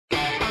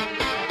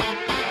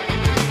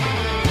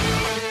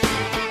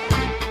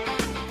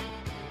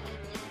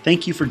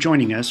Thank you for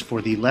joining us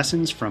for the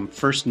Lessons from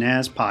First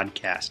Naz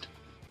podcast.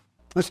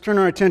 Let's turn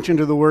our attention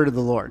to the word of the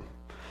Lord.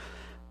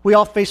 We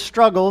all face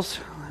struggles.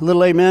 A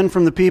little amen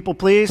from the people,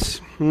 please.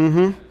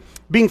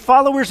 Being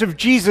followers of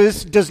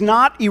Jesus does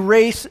not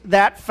erase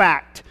that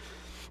fact,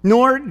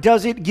 nor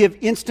does it give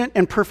instant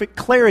and perfect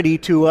clarity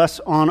to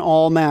us on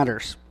all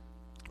matters.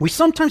 We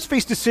sometimes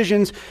face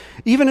decisions,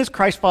 even as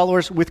Christ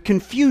followers, with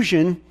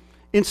confusion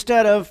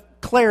instead of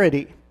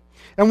clarity.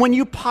 And when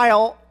you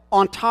pile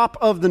on top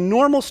of the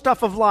normal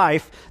stuff of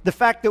life, the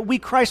fact that we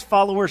Christ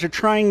followers are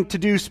trying to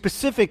do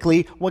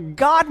specifically what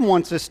God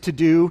wants us to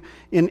do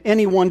in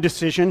any one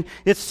decision,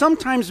 it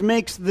sometimes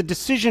makes the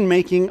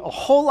decision-making a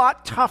whole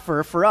lot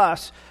tougher for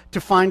us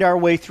to find our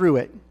way through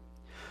it.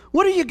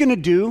 What are you going to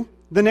do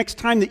the next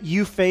time that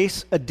you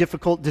face a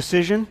difficult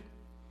decision?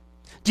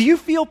 Do you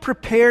feel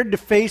prepared to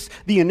face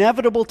the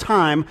inevitable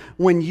time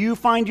when you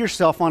find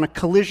yourself on a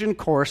collision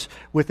course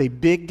with a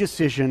big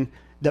decision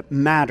that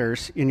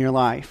matters in your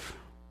life?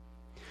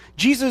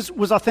 Jesus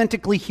was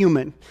authentically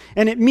human,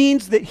 and it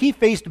means that he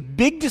faced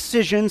big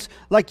decisions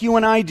like you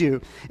and I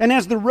do. And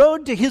as the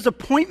road to his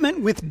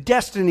appointment with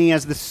destiny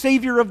as the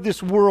Savior of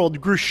this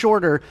world grew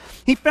shorter,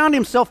 he found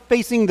himself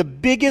facing the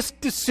biggest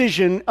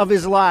decision of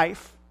his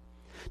life.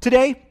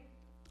 Today,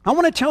 I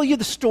want to tell you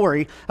the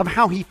story of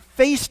how he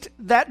faced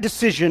that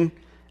decision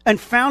and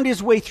found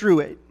his way through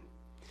it.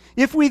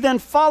 If we then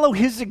follow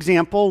his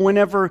example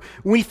whenever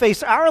we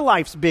face our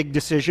life's big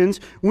decisions,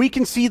 we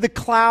can see the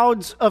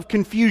clouds of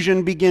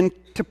confusion begin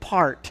to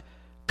part,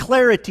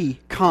 clarity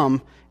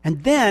come,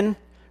 and then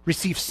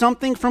receive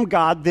something from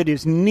God that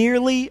is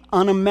nearly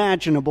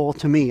unimaginable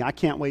to me. I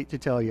can't wait to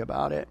tell you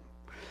about it.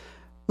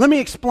 Let me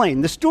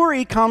explain. The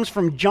story comes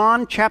from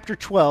John chapter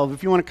 12.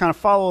 If you want to kind of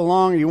follow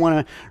along or you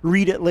want to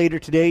read it later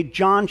today,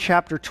 John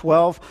chapter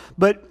 12.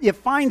 But it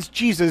finds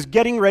Jesus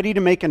getting ready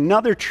to make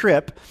another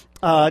trip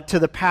to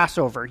the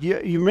Passover.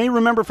 You may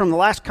remember from the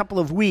last couple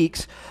of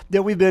weeks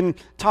that we've been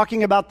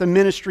talking about the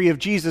ministry of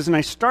Jesus, and I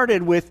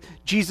started with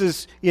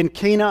Jesus in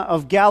Cana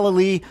of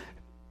Galilee,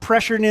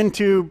 pressured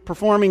into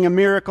performing a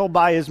miracle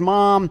by his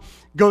mom,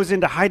 goes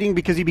into hiding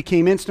because he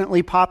became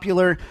instantly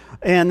popular,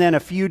 and then a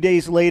few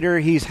days later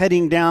he's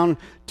heading down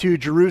to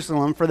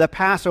Jerusalem for the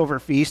Passover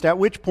feast, at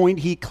which point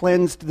he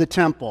cleansed the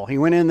temple. He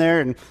went in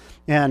there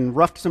and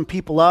roughed some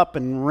people up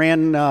and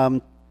ran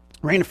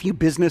a few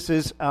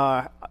businesses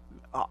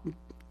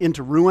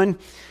into ruin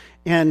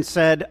and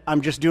said,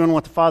 I'm just doing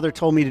what the Father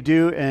told me to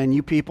do, and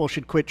you people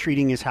should quit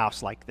treating his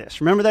house like this.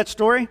 Remember that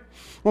story?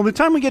 Well, by the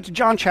time we get to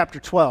John chapter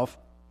 12,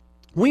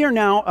 we are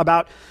now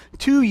about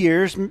 2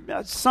 years,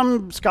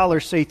 some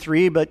scholars say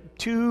 3, but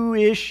 2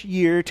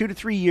 to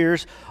 3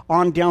 years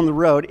on down the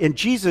road, and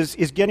Jesus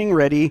is getting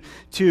ready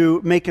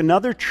to make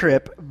another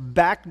trip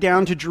back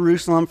down to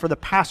Jerusalem for the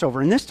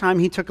Passover, and this time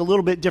he took a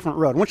little bit different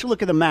road. I want you to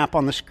look at the map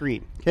on the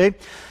screen, okay?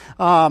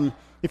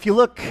 If you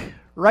look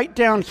right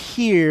down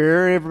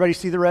here, everybody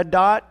see the red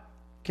dot?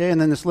 Okay, and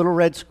then this little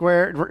red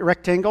square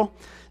rectangle?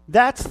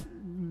 That's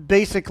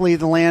basically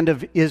the land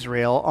of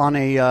Israel on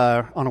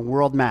a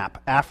world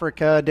map.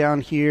 Africa down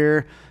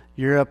here,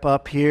 Europe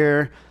up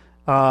here.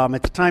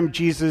 At the time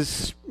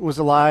Jesus was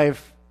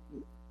alive,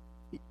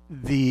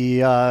 the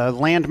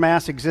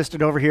landmass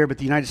existed over here, but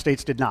the United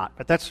States did not.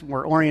 But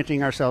we're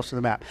orienting ourselves to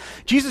the map.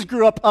 Jesus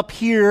grew up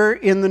here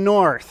in the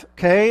north,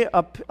 okay?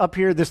 Up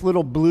here, this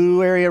little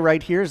blue area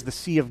right here is the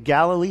Sea of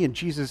Galilee, and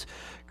Jesus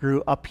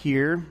grew up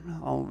here,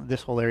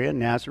 this whole area,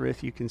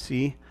 Nazareth, you can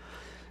see.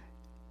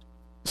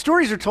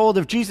 Stories are told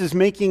of Jesus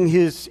making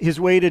his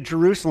way to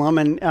Jerusalem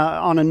and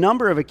on a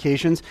number of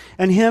occasions,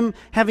 and him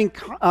having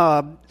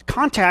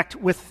contact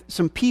with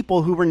some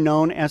people who were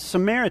known as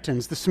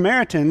Samaritans. The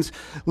Samaritans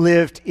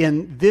lived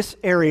in this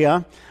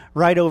area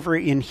right over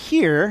in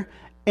here,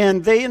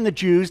 and they and the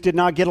Jews did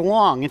not get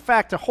along. In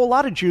fact, a whole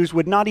lot of Jews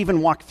would not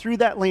even walk through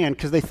that land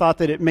because they thought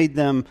that it made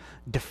them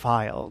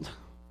defiled.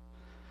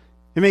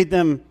 It made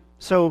them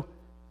so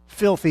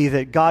filthy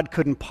that God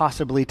couldn't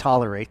possibly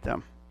tolerate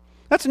them.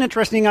 That's an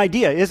interesting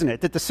idea, isn't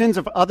it? That the sins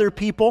of other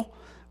people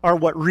are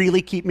what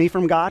really keep me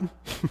from God?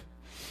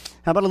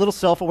 How about a little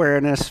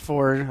self-awareness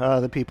for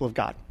the people of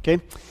God, okay?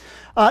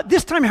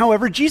 This time,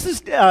 however, Jesus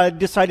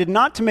decided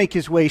not to make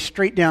his way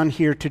straight down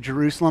here to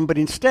Jerusalem, but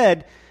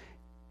instead,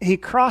 he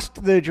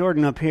crossed the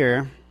Jordan up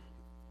here,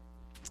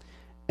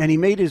 and he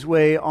made his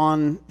way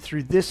on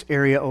through this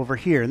area over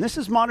here. And this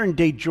is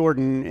modern-day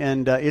Jordan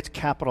and its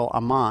capital,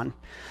 Amman.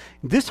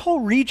 This whole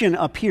region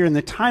up here in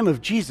the time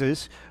of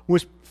Jesus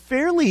was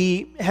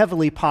fairly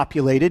heavily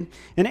populated,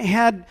 and it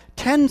had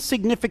 10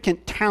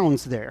 significant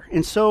towns there.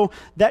 And so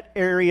that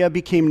area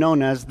became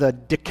known as the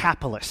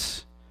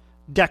Decapolis.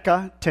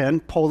 Deca, 10,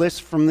 polis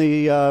from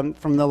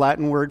the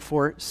Latin word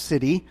for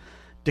city,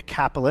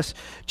 Decapolis.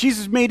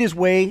 Jesus made his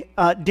way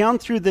down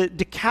through the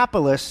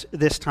Decapolis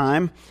this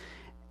time,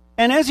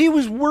 and as he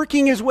was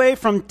working his way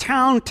from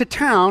town to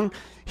town,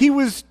 he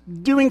was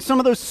doing some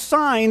of those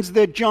signs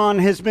that John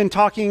has been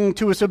talking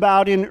to us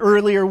about in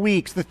earlier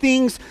weeks, the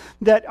things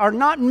that are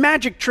not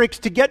magic tricks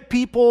to get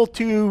people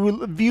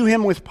to view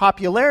him with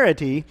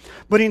popularity,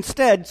 but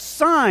instead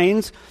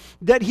signs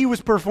that he was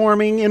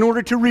performing in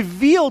order to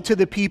reveal to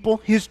the people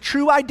his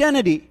true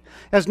identity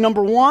as,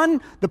 number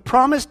one, the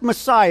promised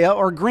Messiah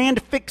or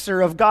grand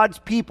fixer of God's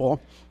people;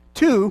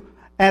 two,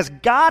 as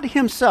God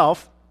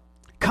himself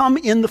come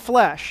in the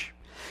flesh.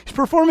 He's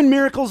performing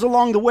miracles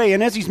along the way,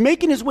 and as he's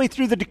making his way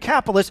through the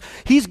Decapolis,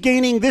 he's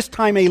gaining this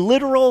time a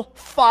literal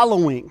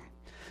following,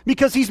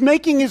 because he's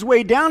making his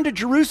way down to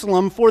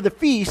Jerusalem for the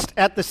feast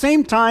at the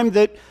same time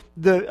that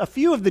a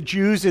few of the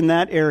Jews in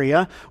that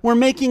area were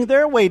making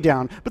their way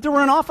down. But there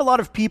were an awful lot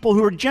of people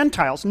who were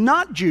Gentiles,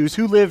 not Jews,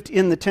 who lived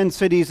in the 10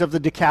 cities of the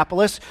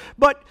Decapolis.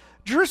 But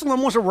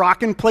Jerusalem was a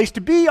rockin' place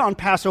to be on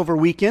Passover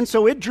weekend,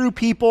 so it drew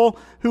people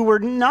who were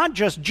not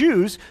just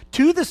Jews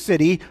to the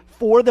city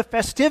for the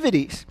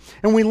festivities.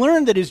 And we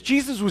learned that as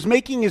Jesus was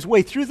making his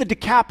way through the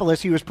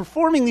Decapolis, he was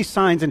performing these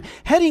signs and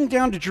heading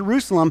down to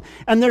Jerusalem,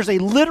 and there's a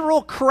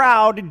literal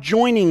crowd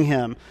joining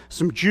him,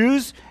 some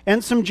Jews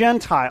and some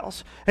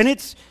Gentiles. And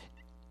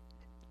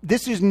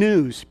this is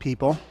news,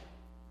 people,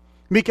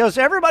 because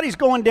everybody's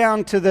going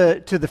down to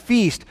the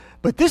feast,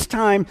 but this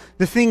time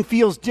the thing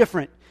feels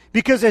different,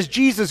 because as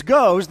Jesus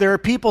goes, there are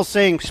people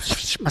saying,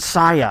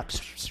 Messiah,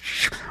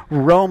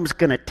 Rome's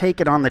going to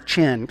take it on the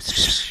chin,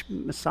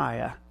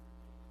 Messiah.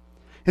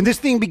 And this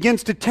thing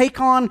begins to take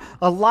on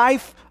a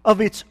life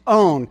of its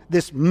own,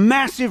 this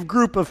massive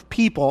group of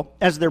people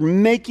as they're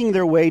making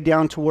their way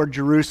down toward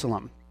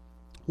Jerusalem.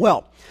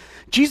 Well,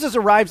 Jesus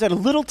arrives at a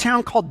little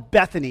town called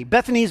Bethany.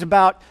 Bethany is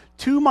about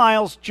 2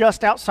 miles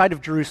just outside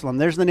of Jerusalem.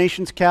 There's the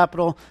nation's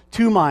capital,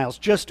 2 miles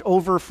just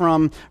over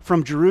from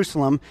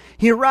Jerusalem.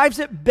 He arrives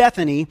at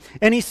Bethany,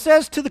 and he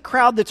says to the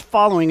crowd that's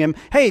following him,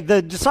 hey,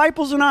 the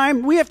disciples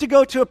and we have to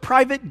go to a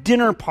private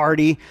dinner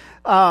party,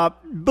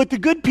 but the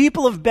good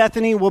people of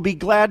Bethany will be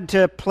glad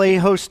to play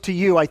host to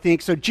you, I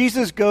think. So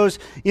Jesus goes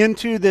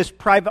into this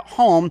private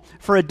home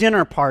for a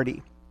dinner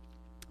party.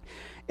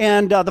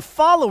 And the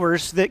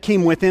followers that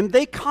came with him,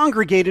 they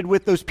congregated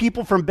with those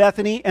people from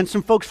Bethany and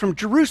some folks from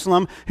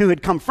Jerusalem who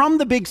had come from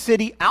the big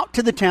city out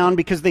to the town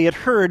because they had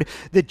heard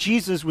that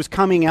Jesus was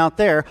coming out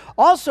there.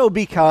 Also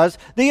because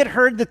they had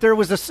heard that there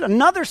was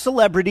another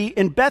celebrity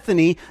in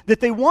Bethany that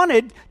they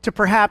wanted to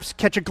perhaps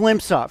catch a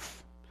glimpse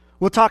of.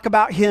 We'll talk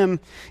about him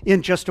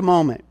in just a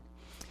moment.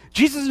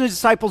 Jesus and his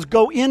disciples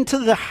go into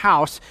the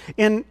house,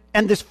 and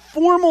this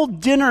formal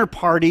dinner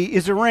party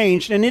is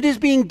arranged, and it is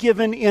being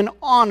given in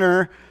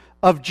honor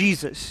of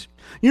Jesus.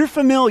 You're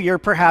familiar,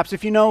 perhaps,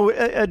 if you know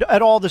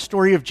at all the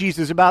story of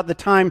Jesus, about the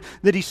time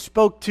that he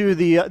spoke to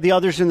the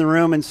others in the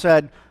room and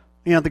said,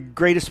 the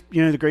greatest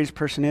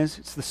person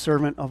it's the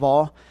servant of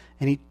all.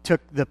 And he took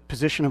the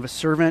position of a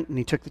servant, and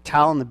he took the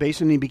towel and the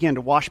basin, and he began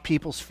to wash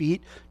people's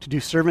feet to do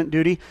servant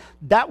duty.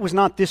 That was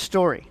not this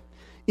story.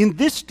 In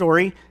this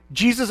story,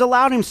 Jesus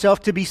allowed himself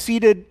to be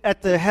seated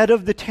at the head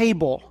of the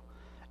table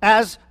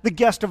as the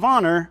guest of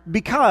honor,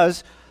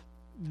 because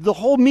the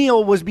whole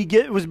meal was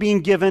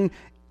being given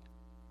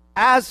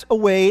as a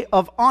way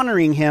of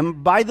honoring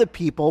him by the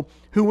people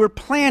who were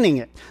planning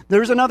it.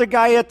 There's another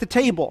guy at the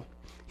table.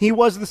 He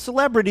was the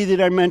celebrity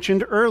that I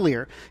mentioned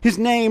earlier. His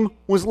name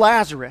was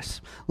Lazarus.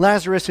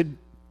 Lazarus had,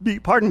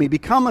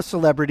 become a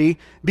celebrity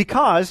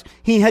because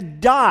he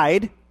had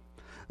died,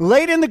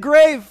 laid in the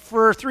grave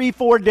for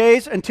 3-4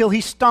 days until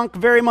he stunk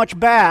very much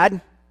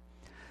bad.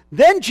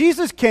 Then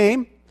Jesus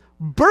came,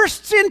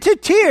 bursts into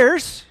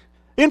tears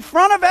in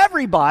front of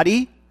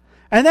everybody,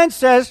 and then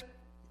says,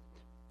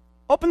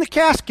 open the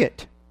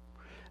casket.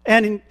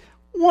 And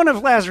one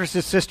of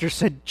Lazarus' sisters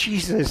said,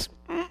 Jesus,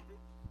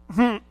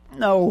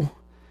 no.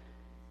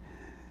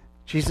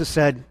 Jesus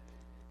said,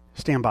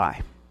 stand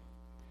by.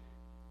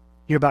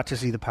 You're about to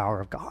see the power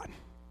of God.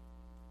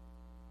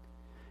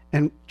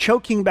 And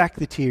choking back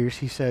the tears,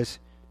 he says,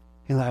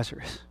 hey,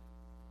 Lazarus,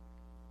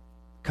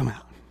 come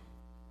out.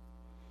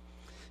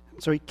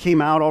 So he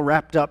came out all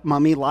wrapped up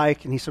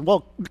mummy-like, and he said,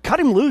 well, cut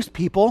him loose,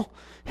 people.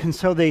 And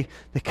so they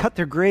cut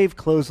their grave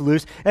clothes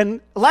loose.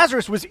 And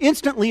Lazarus was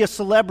instantly a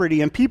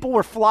celebrity, and people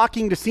were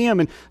flocking to see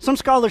him. And some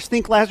scholars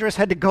think Lazarus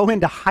had to go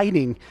into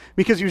hiding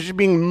because he was just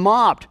being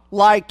mobbed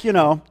like,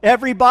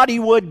 everybody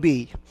would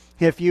be.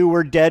 If you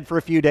were dead for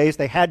a few days,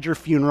 they had your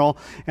funeral,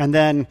 and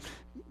then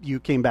you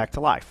came back to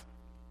life.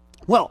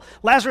 Well,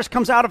 Lazarus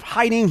comes out of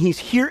hiding. He's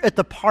here at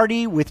the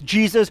party with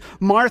Jesus.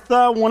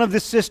 Martha, one of the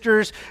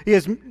sisters,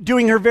 is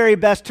doing her very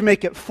best to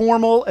make it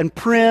formal and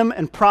prim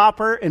and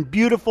proper and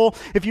beautiful.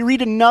 If you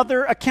read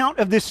another account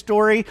of this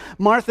story,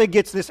 Martha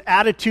gets this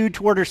attitude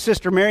toward her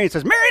sister Mary and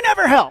says, Mary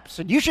never helps,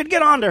 and you should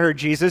get on to her,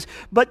 Jesus.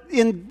 But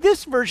in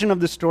this version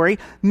of the story,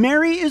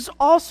 Mary is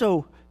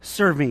also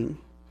serving.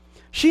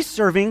 She's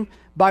serving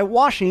by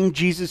washing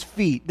Jesus'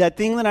 feet. That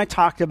thing that I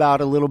talked about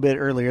a little bit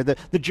earlier,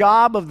 the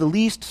job of the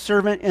least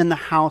servant in the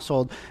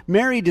household.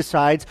 Mary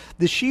decides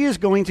that she is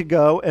going to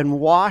go and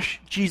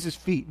wash Jesus'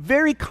 feet.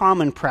 Very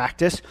common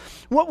practice.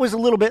 What was a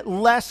little bit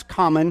less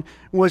common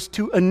was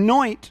to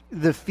anoint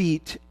the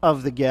feet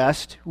of the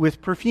guest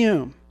with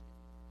perfume.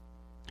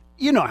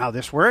 You know how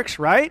this works,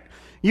 right?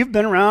 You've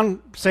been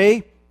around,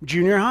 say,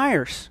 junior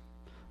hires.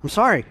 I'm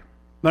sorry,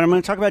 but I'm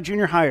going to talk about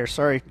junior hires.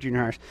 Sorry,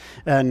 junior hires.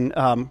 And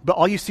but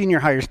all you senior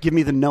hires, give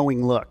me the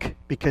knowing look,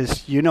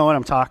 because you know what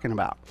I'm talking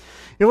about.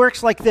 It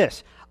works like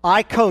this.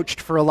 I coached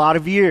for a lot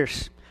of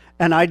years,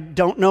 and I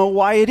don't know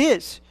why it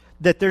is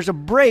that there's a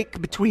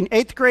break between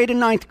 8th grade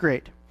and 9th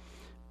grade.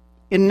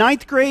 In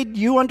 9th grade,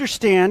 you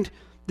understand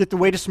that the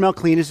way to smell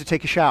clean is to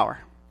take a shower.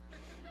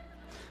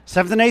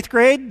 7th and 8th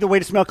grade, the way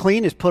to smell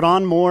clean is put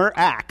on more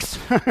Axe,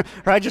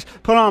 right? Just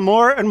put on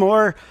more and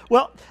more.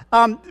 Well,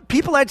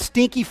 people had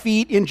stinky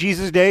feet in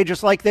Jesus' day,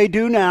 just like they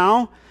do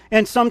now.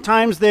 And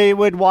sometimes they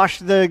would wash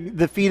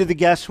the feet of the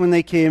guests when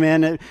they came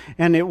in.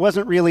 And it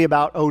wasn't really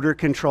about odor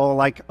control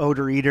like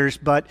odor eaters,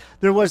 but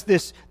there was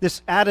this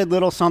added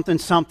little something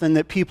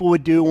that people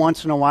would do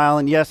once in a while.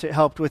 And yes, it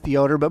helped with the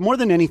odor. But more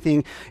than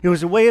anything, it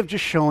was a way of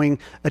just showing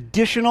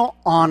additional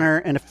honor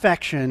and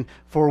affection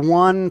for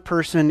one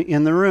person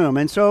in the room.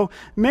 And so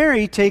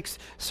Mary takes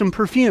some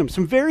perfume,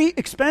 some very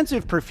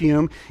expensive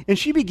perfume, and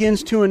she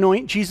begins to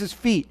anoint Jesus'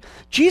 feet.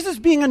 Jesus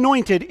being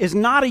anointed is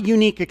not a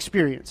unique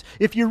experience.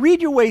 If you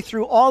read your way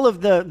through all of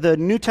the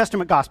New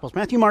Testament Gospels,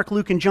 Matthew, Mark,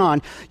 Luke, and John,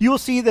 you will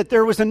see that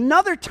there was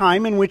another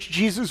time in which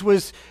Jesus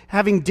was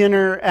having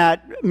dinner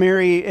at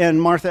Mary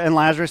and Martha and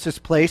Lazarus'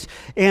 place,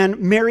 and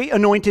Mary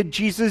anointed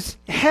Jesus'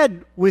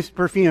 head with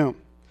perfume.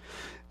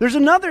 There's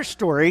another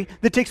story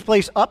that takes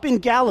place up in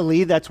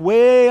Galilee that's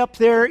way up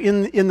there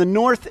in the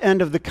north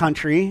end of the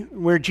country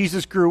where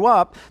Jesus grew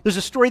up. There's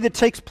a story that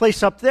takes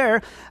place up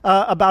there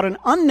about an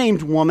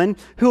unnamed woman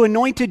who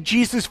anointed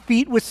Jesus'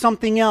 feet with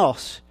something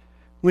else,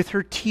 with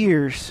her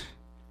tears.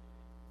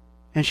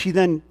 And she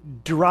then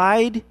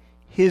dried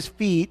his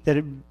feet that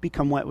had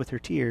become wet with her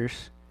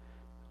tears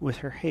with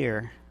her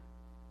hair.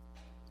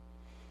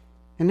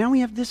 And now we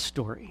have this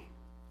story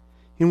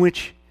in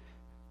which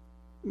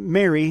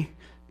Mary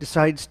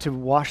decides to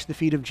wash the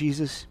feet of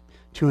Jesus,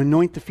 to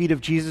anoint the feet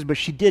of Jesus, but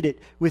she did it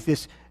with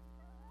this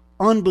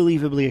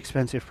unbelievably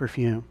expensive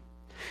perfume.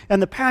 And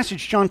the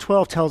passage, John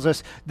 12, tells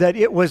us that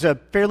it was a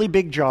fairly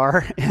big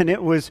jar, and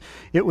it was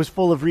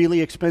full of really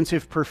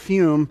expensive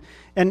perfume,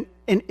 and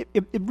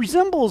it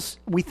resembles,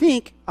 we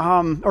think,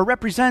 or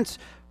represents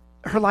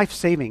her life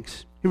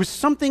savings. It was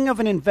something of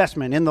an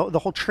investment in the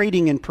whole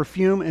trading in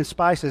perfume and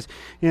spices.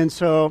 And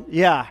so,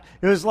 yeah,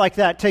 it was like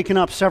that, taken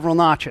up several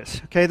notches.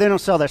 Okay, they don't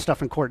sell that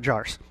stuff in quart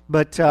jars.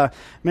 But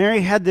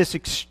Mary had this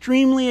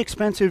extremely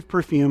expensive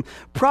perfume,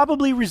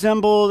 probably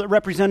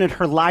represented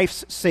her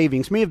life's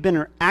savings, may have been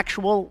her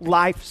actual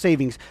life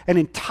savings, an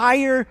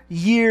entire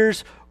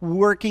year's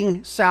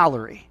working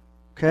salary.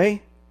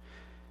 Okay?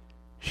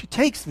 She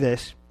takes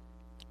this,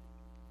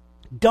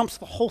 dumps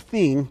the whole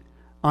thing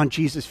on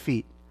Jesus'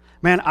 feet.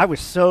 Man, I was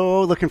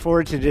so looking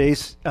forward to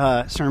today's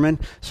sermon,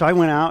 so I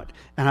went out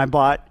and I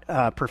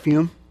bought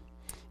perfume,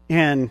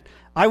 and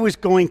I was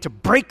going to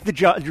break the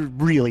jar.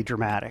 Really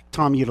dramatic.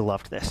 Tom, you'd have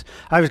loved this.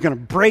 I was going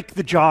to break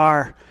the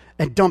jar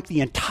and dump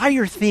the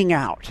entire thing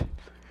out.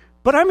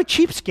 But I'm a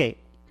cheapskate.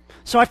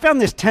 So I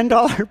found this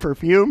 $10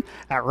 perfume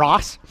at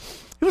Ross.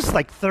 It was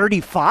like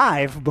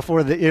 $35 before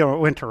it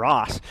went to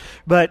Ross.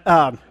 But,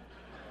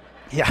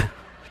 yeah,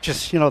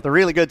 just, the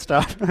really good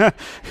stuff.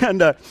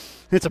 And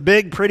it's a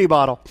big, pretty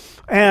bottle.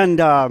 And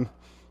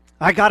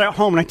I got it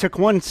home, and I took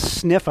one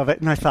sniff of it,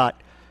 and I thought,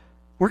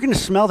 we're going to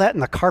smell that in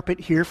the carpet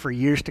here for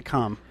years to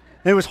come.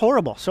 And it was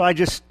horrible. So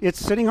it's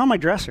sitting on my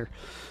dresser.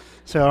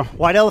 So,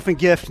 white elephant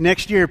gift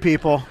next year,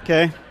 people,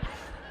 okay?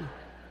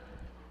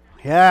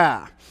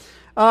 Yeah.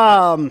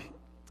 But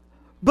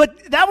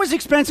that was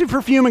expensive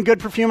perfume and good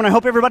perfume, and I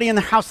hope everybody in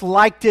the house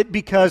liked it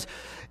because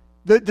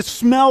the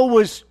smell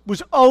was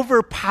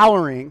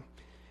overpowering.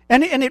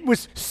 And it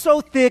was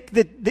so thick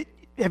that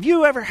have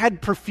you ever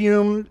had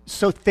perfume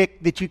so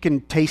thick that you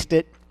can taste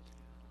it?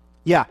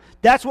 Yeah,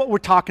 that's what we're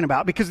talking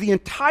about, because the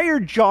entire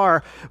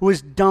jar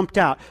was dumped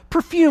out.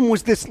 Perfume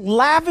was this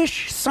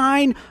lavish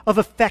sign of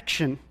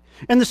affection,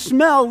 and the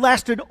smell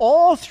lasted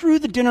all through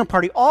the dinner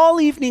party, all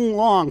evening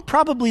long,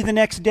 probably the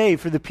next day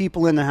for the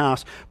people in the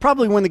house.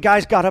 Probably when the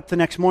guys got up the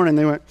next morning,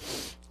 they went,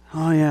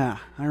 oh yeah,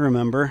 I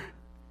remember.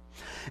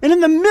 And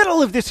in the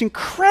middle of this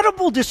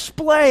incredible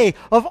display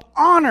of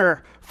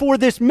honor for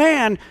this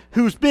man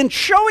who's been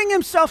showing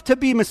himself to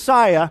be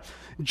Messiah,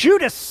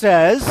 Judas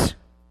says,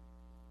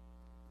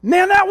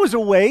 man, that was a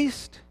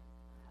waste.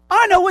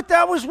 I know what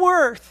that was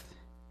worth.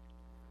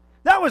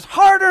 That was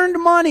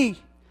hard-earned money.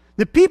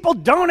 The people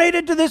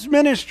donated to this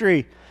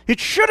ministry. It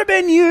should have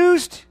been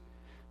used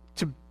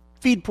to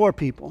feed poor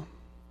people.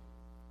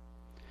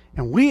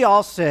 And we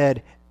all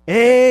said,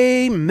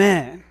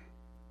 amen.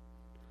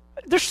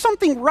 There's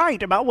something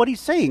right about what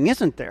he's saying,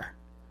 isn't there?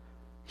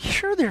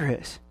 Sure there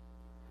is.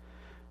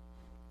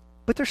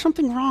 But there's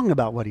something wrong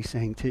about what he's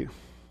saying too.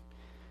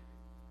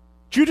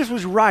 Judas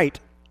was right.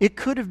 It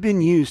could have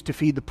been used to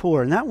feed the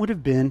poor, and that would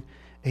have been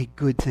a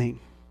good thing.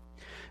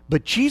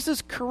 But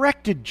Jesus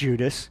corrected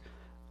Judas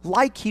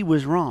like he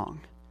was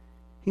wrong.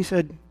 He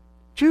said,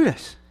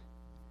 Judas,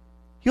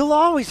 you'll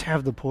always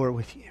have the poor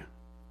with you,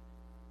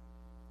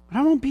 but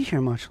I won't be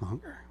here much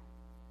longer.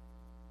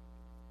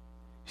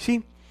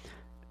 See,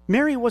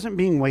 Mary wasn't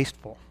being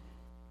wasteful.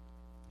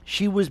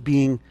 She was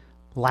being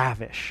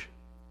lavish.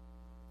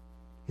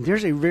 And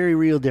there's a very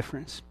real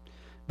difference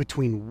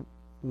between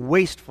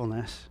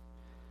wastefulness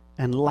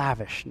and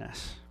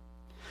lavishness.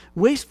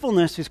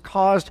 Wastefulness is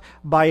caused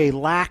by a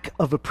lack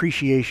of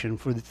appreciation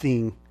for the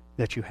thing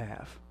that you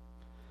have.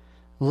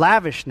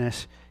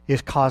 Lavishness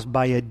is caused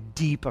by a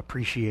deep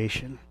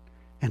appreciation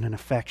and an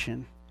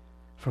affection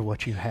for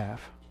what you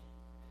have.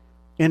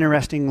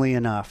 Interestingly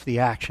enough, the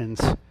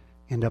actions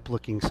end up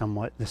looking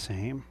somewhat the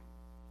same,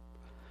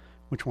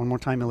 which one more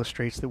time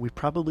illustrates that we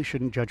probably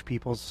shouldn't judge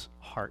people's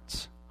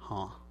hearts,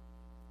 huh?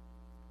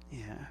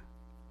 Yeah.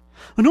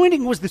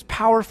 Anointing was this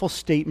powerful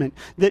statement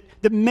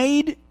that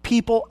made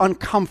people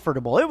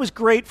uncomfortable. It was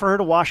great for her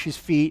to wash his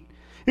feet.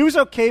 It was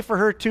okay for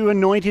her to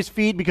anoint his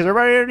feet because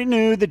everybody already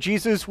knew that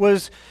Jesus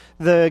was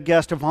the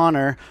guest of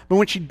honor. But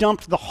when she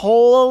dumped the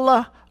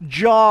whole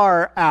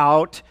jar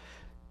out,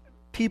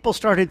 people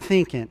started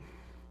thinking.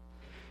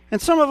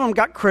 And some of them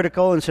got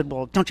critical and said,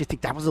 well, don't you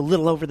think that was a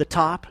little over the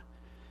top?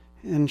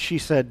 And she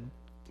said,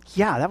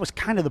 yeah, that was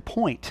kind of the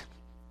point.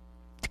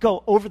 To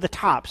go over the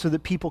top so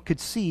that people could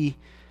see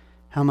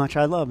how much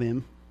I love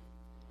him.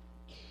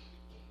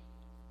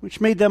 Which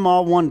made them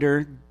all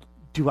wonder,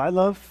 do I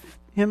love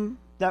him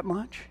that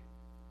much?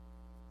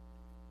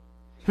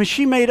 I mean,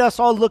 she made us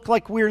all look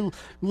like we're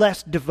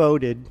less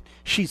devoted.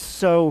 She's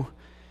so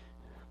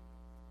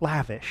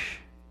lavish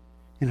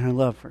in her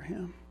love for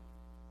him.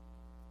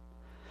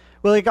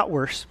 Well, it got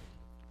worse.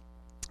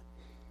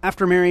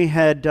 After Mary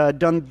had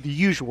done the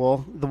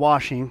usual, the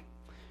washing,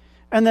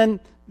 and then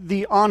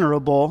the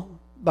honorable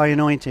by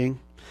anointing,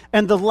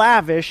 and the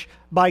lavish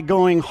by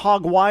going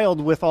hog wild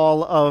with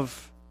all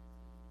of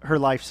her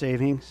life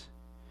savings,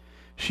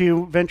 she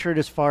ventured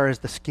as far as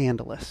the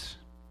scandalous.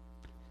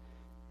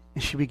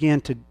 And she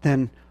began to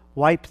then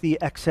wipe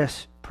the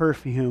excess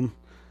perfume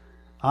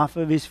off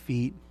of his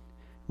feet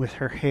with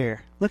her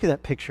hair. Look at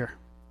that picture.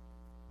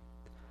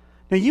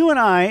 Now, you and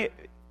I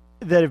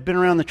that have been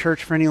around the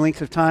church for any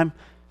length of time,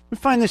 we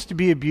find this to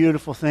be a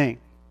beautiful thing.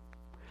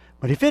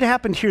 But if it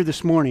happened here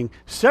this morning,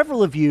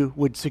 several of you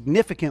would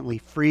significantly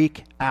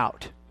freak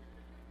out.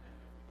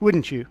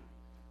 Wouldn't you?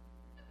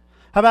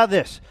 How about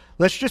this?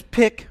 Let's just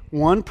pick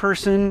one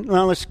person.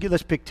 Well, let's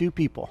pick two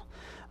people.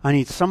 I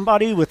need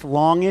somebody with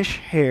longish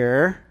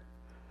hair.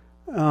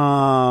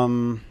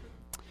 I'm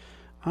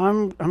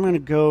going to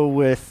go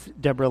with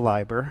Deborah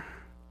Leiber.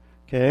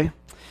 Okay,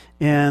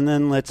 and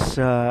then let's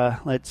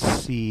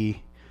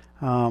see.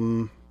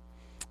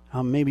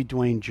 Maybe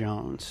Dwayne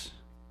Jones.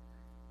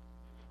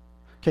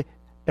 Okay,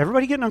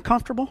 everybody getting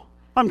uncomfortable?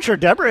 I'm sure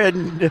Deborah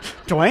and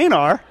Dwayne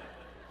are.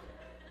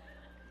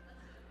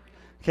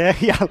 Okay,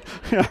 yeah.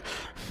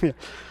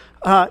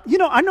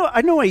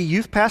 I know a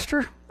youth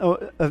pastor,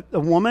 a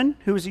woman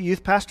who was a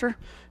youth pastor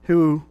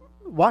who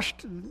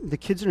washed the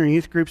kids in her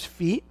youth group's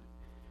feet,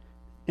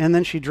 and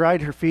then she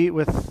dried their feet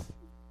with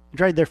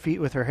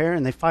her hair,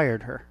 and they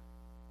fired her.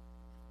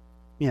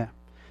 Yeah.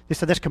 They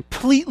said that's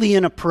completely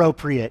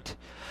inappropriate.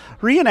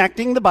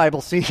 Reenacting the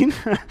Bible scene.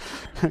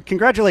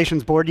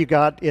 Congratulations, board, you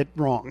got it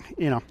wrong.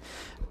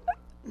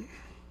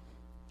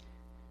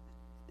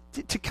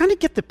 To kind of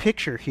get the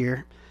picture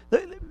here,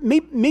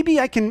 maybe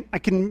I can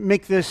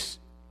make this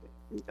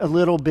a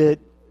little bit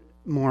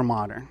more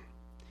modern.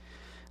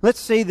 Let's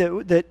say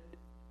that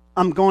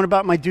I'm going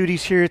about my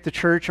duties here at the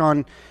church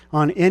on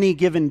any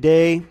given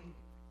day,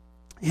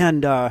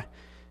 and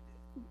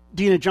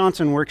Dina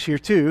Johnson works here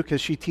too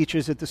because she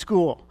teaches at the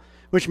school,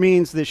 which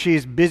means that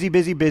she's busy,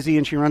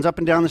 and she runs up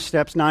and down the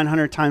steps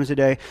 900 times a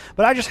day.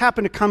 But I just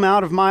happen to come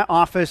out of my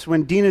office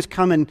when Dina's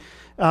coming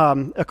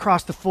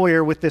across the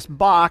foyer with this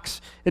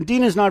box, and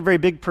Dina's not a very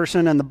big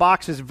person, and the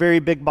box is a very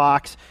big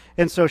box,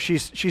 and so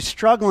she's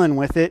struggling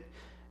with it,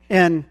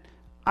 and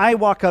I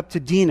walk up to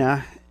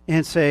Dina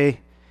and say,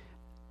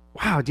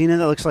 wow, Dina,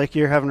 that looks like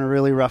you're having a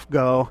really rough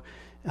go,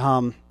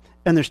 and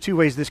there's two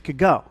ways this could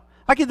go.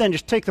 I could then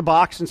just take the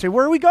box and say,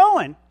 where are we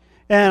going?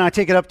 And I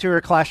take it up to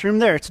her classroom.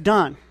 There, it's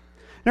done.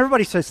 And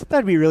everybody says,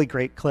 that'd be really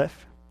great,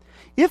 Cliff.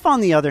 If,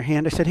 on the other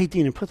hand, I said, hey,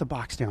 Dina, put the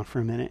box down for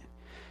a minute.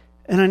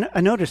 And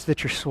I noticed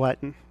that you're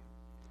sweating.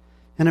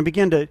 And I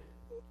began to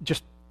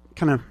just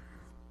kind of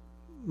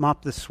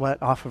mop the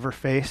sweat off of her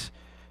face.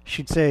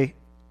 She'd say,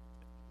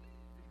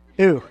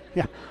 ew,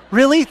 yeah,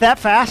 really? That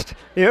fast?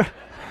 Ew.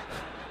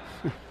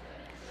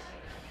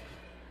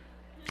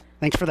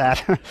 Thanks for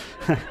that.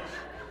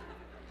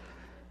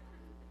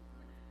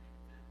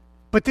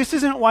 But this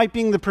isn't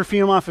wiping the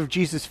perfume off of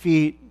Jesus'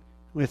 feet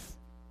with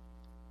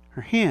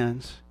her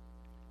hands,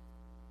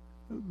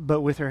 but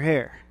with her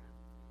hair.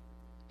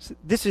 So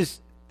this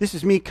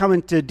is me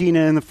coming to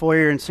Dina in the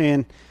foyer and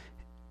saying,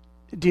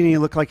 Dina, you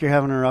look like you're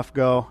having a rough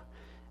go.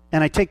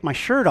 And I take my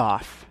shirt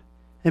off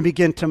and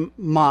begin to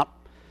mop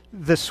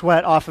the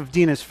sweat off of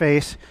Dina's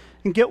face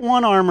and get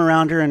one arm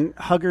around her and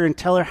hug her and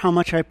tell her how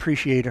much I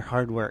appreciate her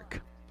hard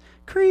work.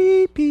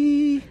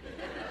 Creepy.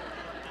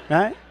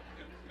 Right?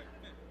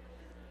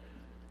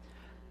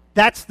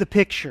 That's the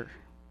picture.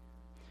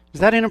 Is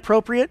that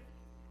inappropriate?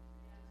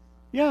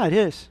 Yeah, it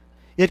is.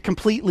 It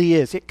completely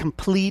is. It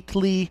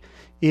completely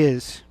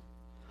is.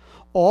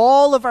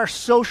 All of our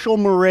social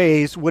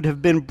mores would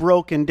have been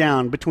broken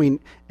down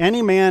between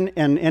any man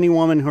and any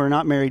woman who are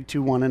not married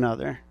to one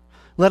another,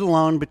 let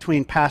alone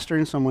between pastor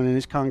and someone in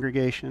his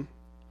congregation.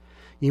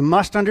 You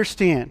must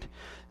understand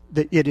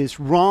that it is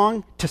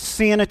wrong to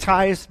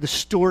sanitize the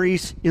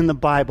stories in the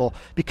Bible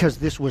because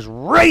this was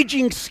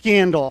raging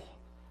scandal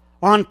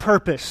on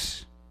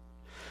purpose.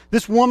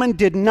 This woman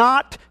did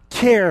not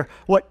care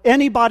what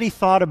anybody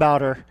thought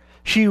about her.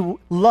 She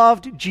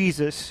loved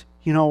Jesus.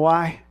 You know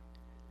why?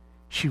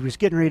 She was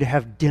getting ready to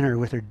have dinner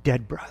with her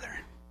dead brother.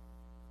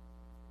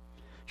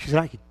 She said,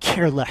 I could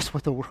care less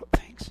what the world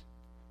thinks.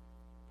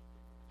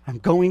 I'm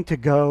going to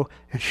go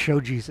and show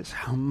Jesus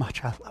how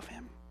much I love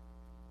him.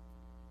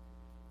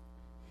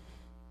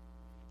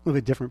 A little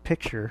bit different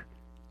picture,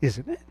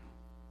 isn't it?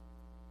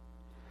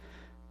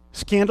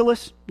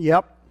 Scandalous?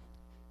 Yep.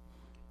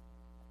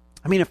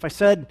 I mean, if I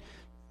said,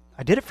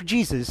 I did it for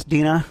Jesus,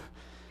 Dina,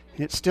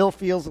 it still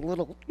feels a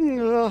little,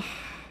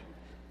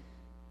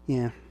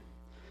 yeah.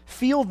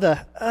 Feel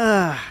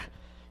the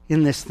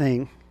in this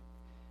thing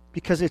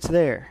because it's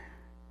there.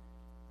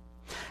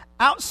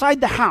 Outside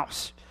the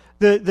house,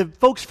 the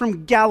folks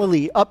from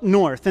Galilee up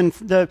north and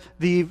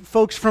the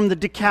folks from the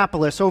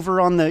Decapolis over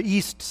on the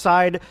east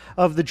side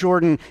of the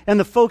Jordan and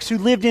the folks who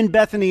lived in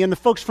Bethany and the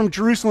folks from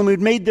Jerusalem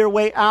who'd made their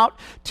way out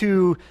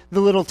to the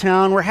little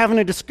town were having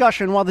a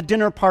discussion while the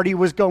dinner party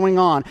was going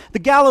on. The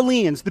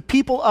Galileans, the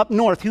people up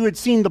north who had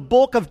seen the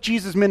bulk of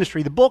Jesus'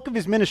 ministry, the bulk of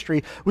his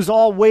ministry was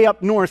all way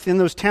up north in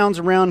those towns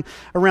around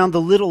the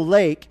little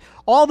lake.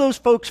 All those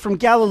folks from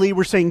Galilee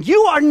were saying,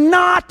 you are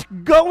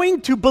not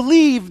going to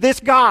believe this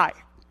guy.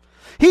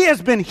 He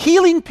has been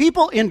healing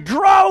people in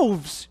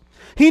droves.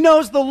 He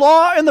knows the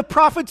law and the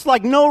prophets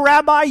like no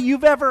rabbi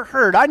you've ever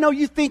heard. I know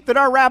you think that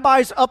our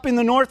rabbis up in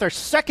the north are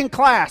second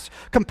class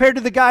compared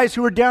to the guys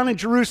who are down in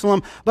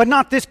Jerusalem, but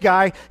not this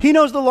guy. He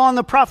knows the law and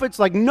the prophets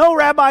like no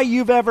rabbi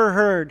you've ever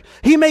heard.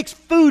 He makes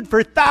food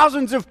for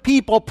thousands of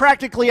people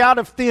practically out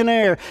of thin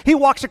air. He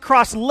walks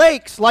across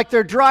lakes like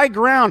they're dry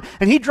ground,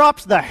 and he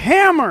drops the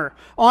hammer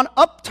on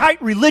uptight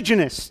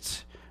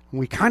religionists.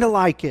 We kind of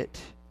like it.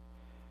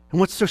 And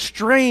what's so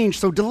strange,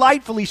 so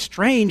delightfully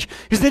strange,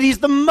 is that he's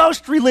the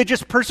most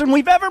religious person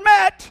we've ever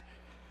met,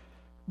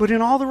 but in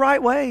all the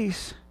right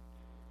ways.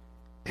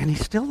 And he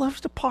still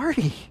loves to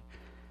party.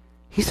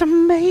 He's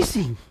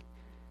amazing.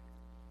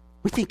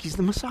 We think he's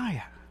the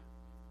Messiah.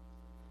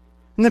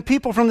 And the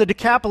people from the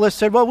Decapolis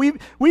said, well,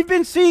 we've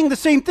been seeing the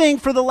same thing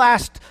for the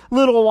last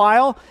little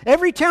while.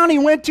 Every town he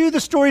went to,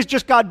 the stories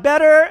just got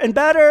better and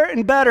better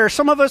and better.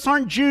 Some of us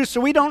aren't Jews,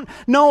 so we don't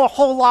know a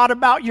whole lot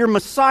about your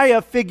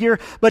Messiah figure,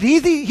 but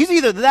he's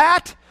either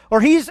that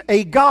or he's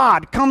a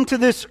God come to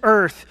this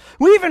earth.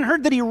 We even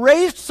heard that he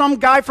raised some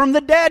guy from the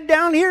dead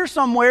down here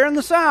somewhere in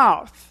the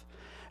south.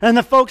 And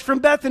the folks from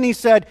Bethany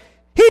said,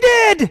 he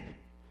did!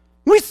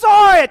 We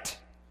saw it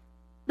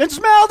and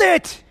smelled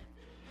it.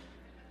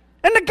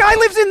 And the guy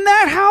lives in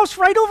that house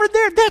right over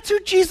there. That's who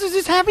Jesus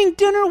is having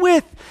dinner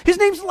with. His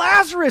name's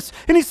Lazarus.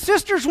 And his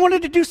sisters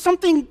wanted to do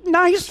something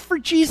nice for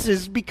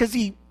Jesus because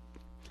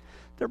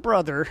their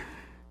brother.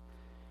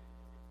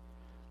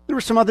 There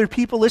were some other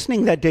people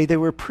listening that day. They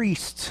were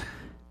priests.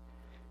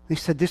 They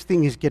said, this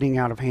thing is getting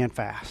out of hand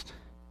fast.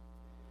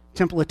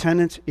 Temple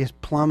attendance is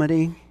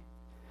plummeting.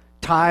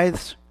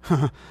 Tithes,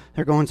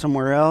 they're going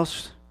somewhere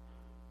else.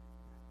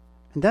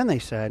 And then they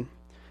said,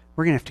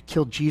 we're going to have to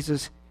kill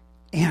Jesus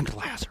and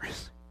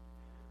Lazarus,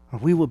 or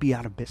we will be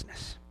out of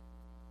business.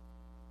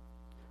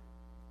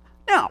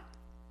 Now,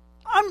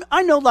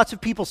 I know lots of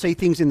people say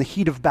things in the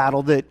heat of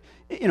battle that,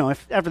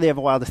 if ever they have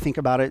a while to think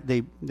about it,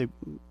 they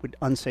would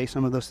unsay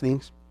some of those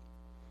things.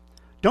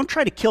 Don't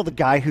try to kill the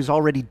guy who's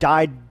already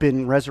died,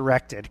 been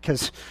resurrected,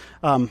 because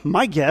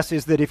my guess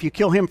is that if you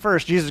kill him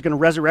first, Jesus is going to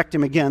resurrect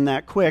him again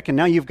that quick, and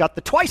now you've got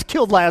the twice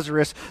killed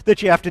Lazarus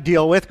that you have to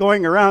deal with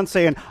going around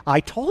saying, I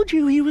told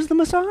you he was the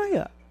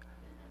Messiah,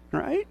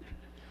 right?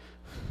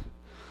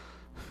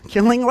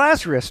 Killing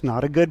Lazarus,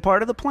 not a good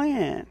part of the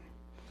plan.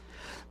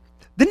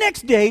 The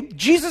next day,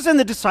 Jesus and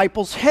the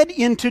disciples head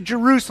into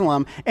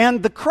Jerusalem,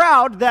 and the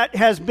crowd that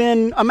has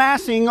been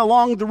amassing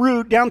along the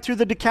route down through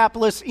the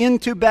Decapolis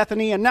into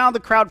Bethany, and now the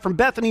crowd from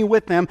Bethany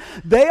with them,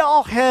 they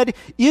all head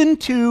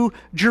into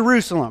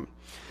Jerusalem.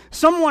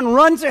 Someone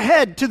runs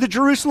ahead to the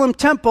Jerusalem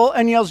temple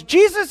and yells,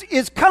 Jesus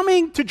is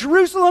coming to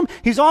Jerusalem.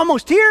 He's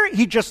almost here.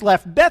 He just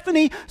left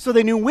Bethany, so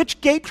they knew which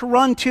gate to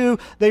run to.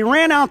 They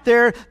ran out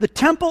there. The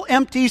temple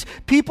empties.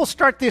 People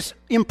start this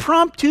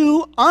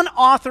impromptu,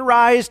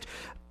 unauthorized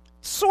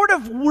sort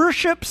of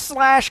worship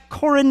 /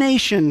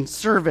 coronation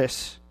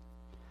service.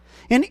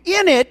 And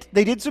in it,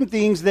 they did some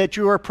things that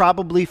you are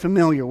probably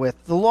familiar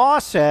with. The law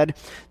said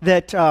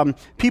that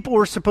people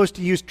were supposed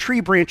to use tree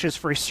branches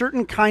for a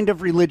certain kind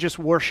of religious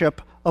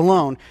worship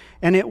alone.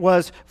 And it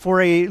was for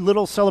a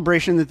little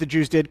celebration that the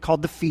Jews did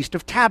called the Feast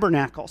of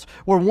Tabernacles,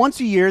 where once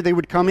a year they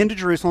would come into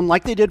Jerusalem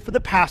like they did for the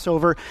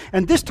Passover.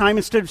 And this time,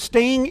 instead of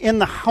staying in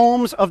the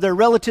homes of their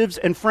relatives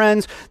and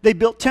friends, they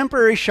built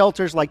temporary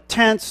shelters like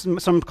tents,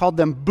 some called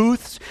them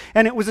booths.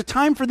 And it was a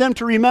time for them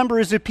to remember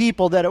as a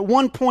people that at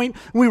one point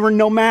we were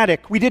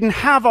nomadic. We didn't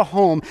have a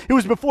home. It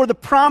was before the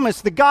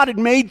promise that God had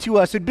made to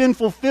us had been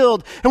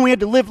fulfilled, and we had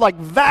to live like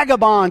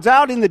vagabonds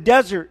out in the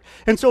desert.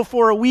 And so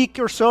for a week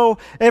or so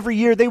every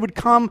year, they would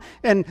come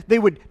and they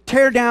would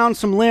tear down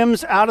some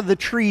limbs out of the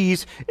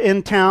trees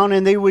in town,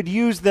 and they would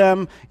use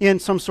them in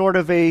some sort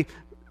of a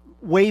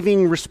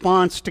waving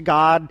response to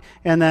God,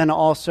 and then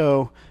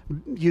also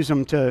use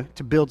them to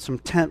build some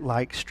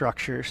tent-like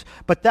structures.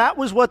 But that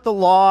was what the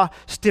law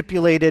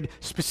stipulated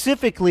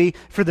specifically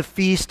for the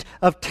Feast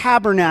of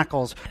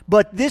Tabernacles.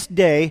 But this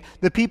day,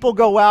 the people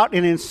go out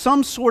and in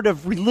some sort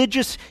of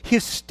religious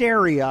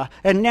hysteria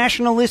and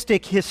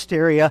nationalistic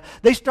hysteria,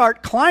 they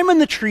start climbing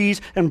the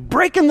trees and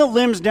breaking the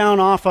limbs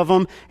down off of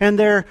them, and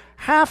they're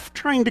half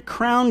trying to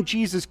crown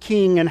Jesus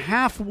king and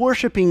half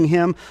worshiping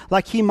him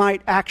like he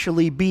might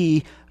actually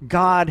be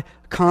God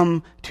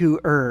come to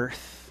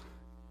earth.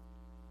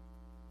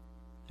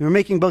 They were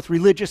making both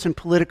religious and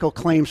political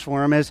claims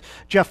for him. As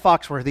Jeff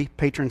Foxworthy,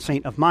 patron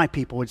saint of my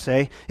people, would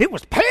say, it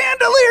was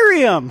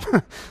pan-delirium.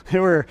 They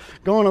were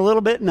going a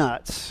little bit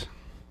nuts.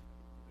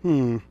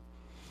 Some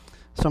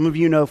of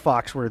you know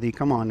Foxworthy.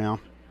 Come on now.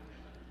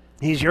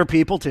 He's your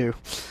people too.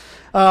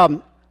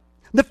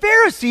 The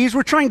Pharisees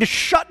were trying to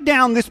shut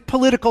down this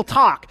political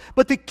talk,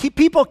 but the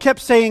people kept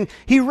saying,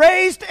 he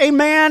raised a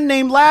man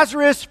named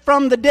Lazarus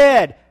from the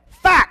dead.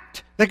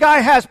 Fact, the guy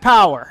has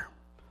power.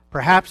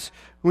 Perhaps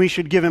we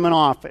should give him an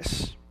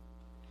office.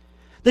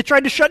 They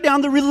tried to shut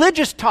down the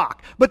religious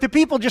talk, but the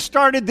people just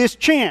started this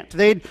chant.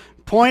 They'd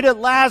point at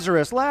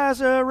Lazarus,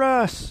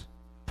 Lazarus.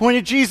 Point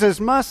at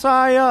Jesus,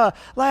 Messiah,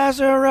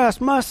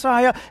 Lazarus,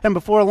 Messiah. And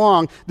before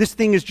long, this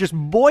thing is just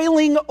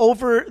boiling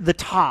over the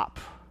top.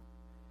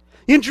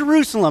 In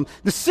Jerusalem,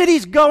 the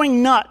city's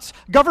going nuts.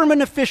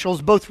 Government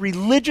officials, both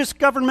religious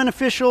government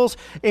officials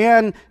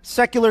and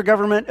secular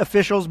government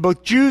officials,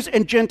 both Jews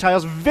and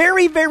Gentiles,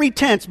 very, very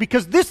tense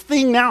because this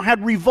thing now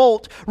had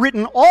revolt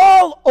written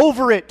all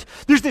over it.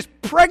 There's this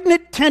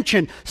pregnant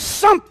tension.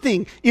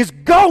 Something is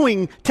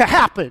going to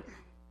happen.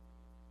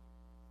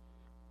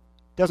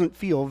 Doesn't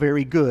feel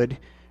very good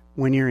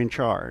when you're in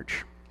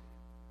charge.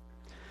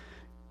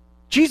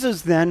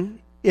 Jesus then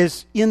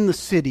is in the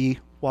city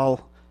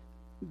while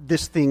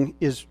this thing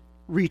is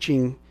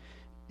reaching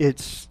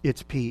its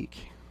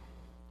peak.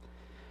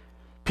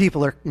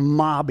 People are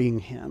mobbing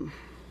him.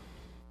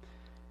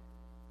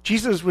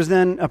 Jesus was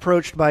then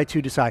approached by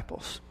two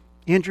disciples,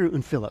 Andrew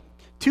and Philip,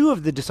 two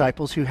of the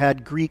disciples who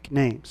had Greek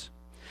names.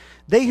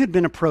 They had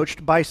been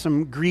approached by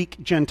some Greek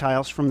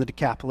Gentiles from the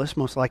Decapolis,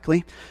 most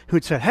likely, who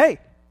had said, hey,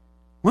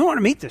 we want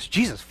to meet this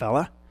Jesus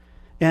fella.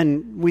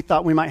 And we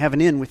thought we might have an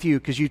in with you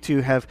because you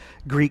two have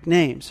Greek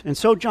names. And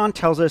so John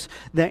tells us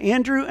that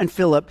Andrew and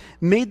Philip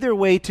made their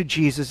way to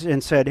Jesus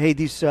and said, hey,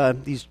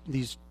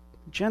 these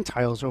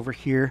Gentiles over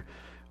here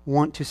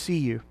want to see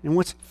you. And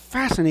what's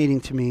fascinating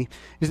to me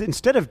is that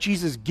instead of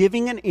Jesus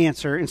giving an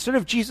answer, instead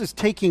of Jesus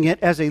taking it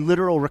as a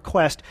literal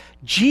request,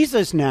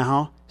 Jesus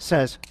now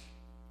says,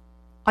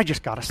 I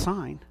just got a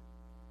sign.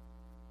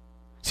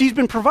 See, he's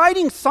been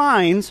providing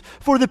signs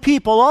for the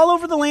people all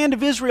over the land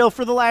of Israel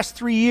for the last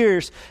 3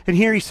 years. And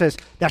here he says,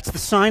 that's the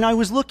sign I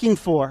was looking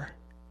for.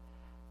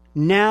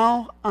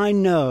 Now I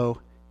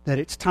know that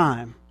it's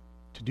time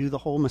to do the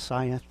whole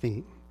Messiah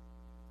thing.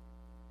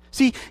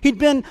 See, he'd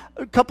been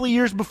a couple of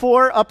years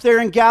before up there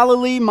in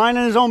Galilee,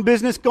 minding his own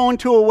business, going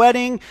to a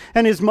wedding,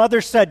 and his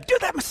mother said, do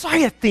that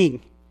Messiah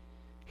thing.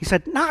 He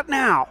said, not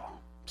now.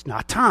 It's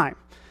not time.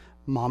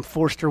 Mom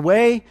forced her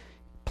way.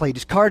 Played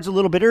his cards a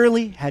little bit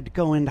early, had to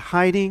go into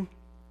hiding.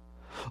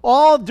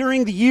 All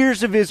during the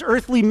years of his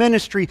earthly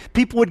ministry,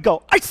 people would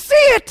go, I see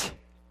it!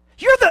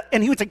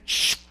 And he would say,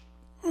 shh,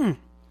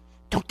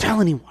 don't tell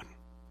anyone.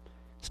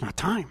 It's not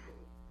time.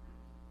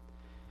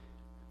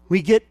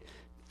 We get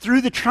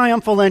through the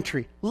triumphal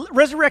entry,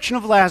 resurrection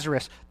of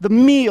Lazarus, the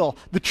meal,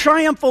 the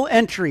triumphal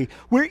entry.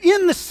 We're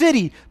in the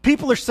city.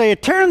 People are saying,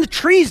 tearing the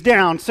trees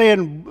down,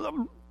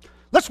 saying,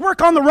 let's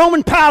work on the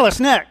Roman palace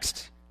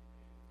next.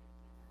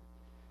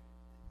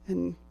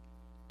 And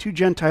two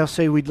Gentiles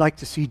say, we'd like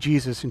to see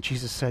Jesus. And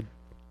Jesus said,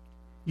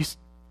 you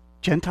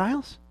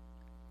Gentiles?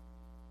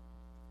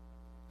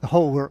 The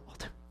whole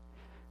world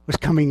was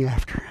coming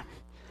after him.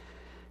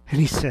 And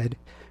he said,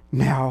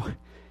 now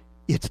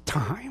it's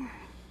time.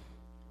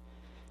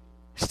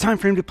 It's time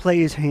for him to play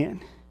his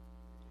hand.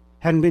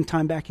 Hadn't been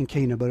time back in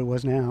Cana, but it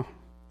was now.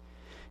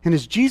 And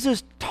as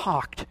Jesus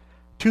talked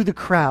to the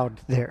crowd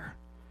there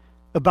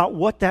about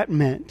what that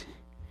meant,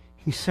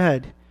 he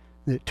said,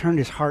 that it turned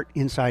his heart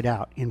inside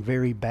out in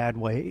very bad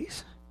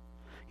ways.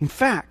 In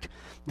fact,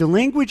 the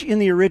language in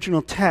the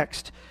original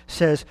text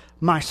says,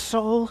 my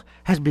soul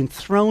has been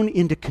thrown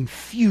into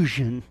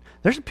confusion.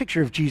 There's a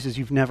picture of Jesus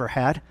you've never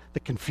had, the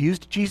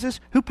confused Jesus.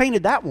 Who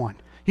painted that one?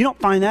 You don't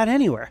find that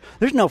anywhere.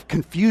 There's no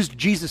confused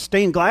Jesus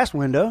stained glass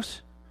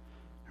windows,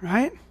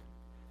 right?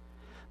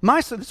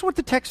 This is what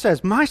the text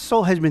says. My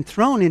soul has been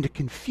thrown into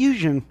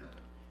confusion.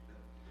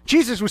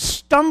 Jesus was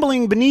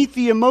stumbling beneath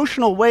the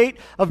emotional weight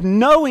of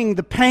knowing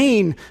the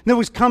pain that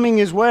was coming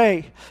his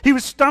way. He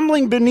was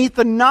stumbling beneath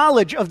the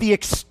knowledge of the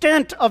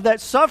extent of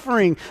that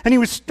suffering, and he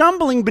was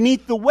stumbling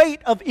beneath the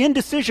weight of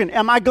indecision.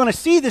 Am I going to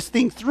see this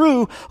thing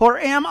through, or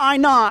am I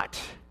not?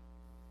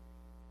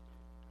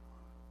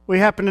 We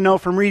happen to know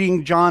from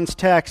reading John's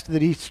text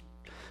that he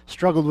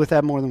struggled with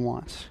that more than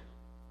once.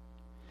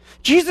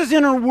 Jesus'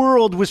 inner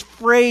world was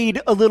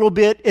frayed a little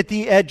bit at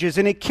the edges,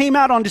 and it came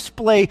out on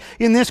display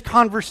in this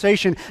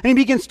conversation. And he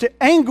begins to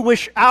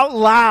anguish out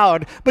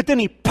loud, but then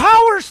he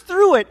powers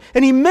through it,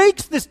 and he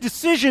makes this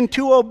decision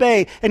to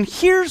obey. And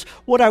here's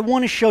what I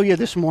want to show you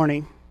this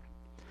morning.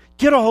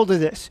 Get a hold of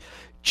this.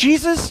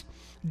 Jesus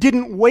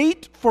didn't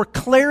wait for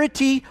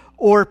clarity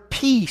or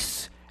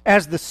peace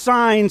as the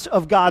signs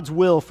of God's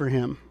will for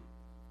him.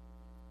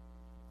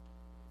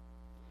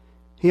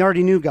 He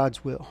already knew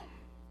God's will.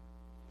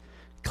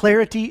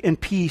 Clarity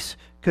and peace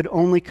could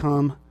only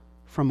come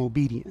from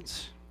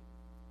obedience.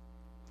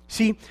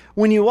 See,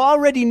 when you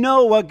already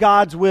know what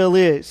God's will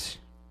is,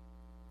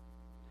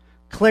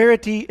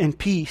 clarity and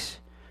peace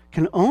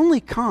can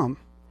only come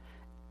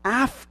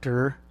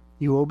after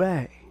you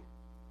obey.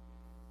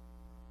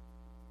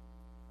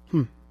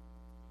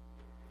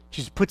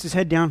 Jesus puts his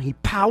head down, he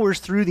powers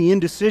through the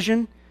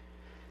indecision,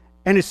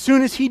 and as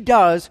soon as he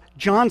does,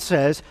 John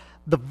says,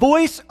 the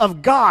voice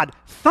of God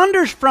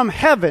thunders from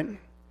heaven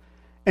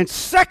and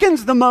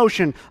seconds the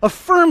motion,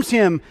 affirms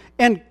him,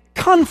 and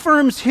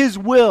confirms his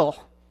will.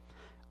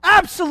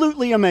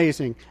 Absolutely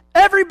amazing.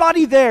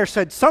 Everybody there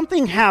said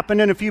something happened,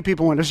 and a few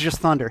people went, it was just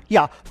thunder.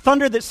 Yeah,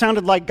 thunder that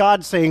sounded like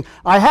God saying,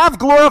 I have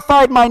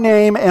glorified my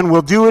name and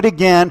will do it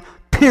again,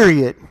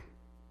 period.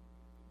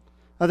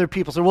 Other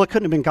people said, well, it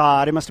couldn't have been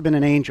God. It must have been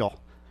an angel.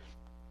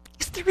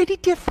 Is there any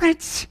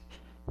difference?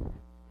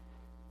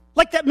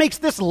 Like that makes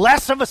this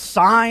less of a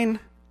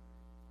sign?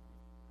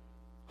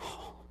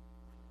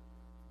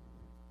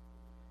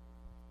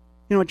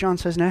 You know what John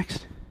says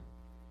next?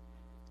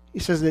 He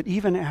says that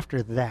even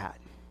after that,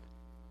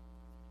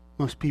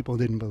 most people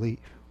didn't believe.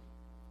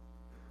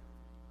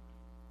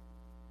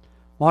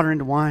 Water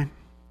into wine,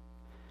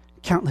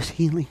 countless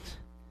healings,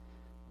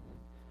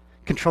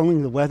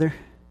 controlling the weather,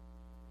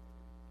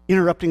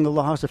 interrupting the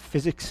laws of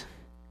physics,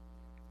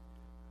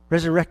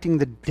 resurrecting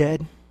the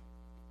dead,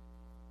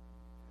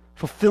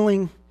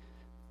 fulfilling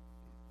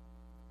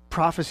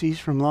prophecies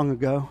from long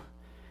ago,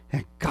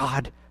 and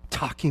God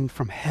talking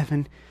from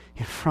heaven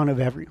in front of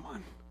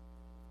everyone.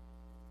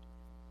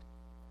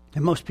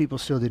 And most people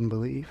still didn't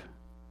believe.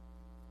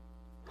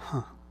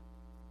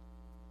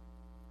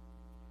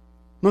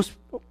 Most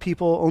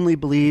people only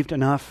believed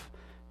enough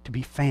to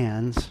be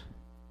fans,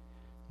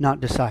 not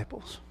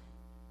disciples.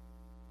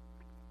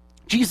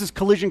 Jesus'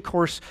 collision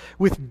course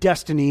with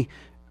destiny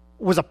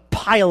was a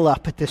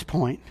pile-up at this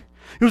point.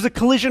 It was a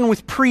collision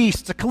with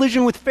priests, a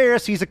collision with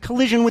Pharisees, a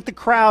collision with the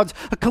crowds,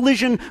 a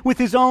collision with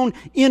his own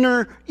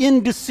inner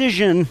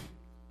indecision.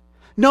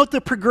 Note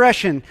the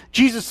progression.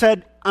 Jesus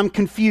said, I'm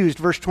confused,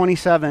 verse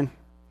 27.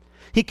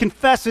 He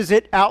confesses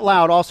it out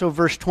loud, also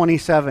verse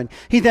 27.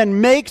 He then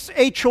makes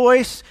a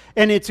choice,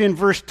 and it's in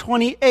verse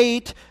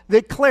 28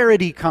 that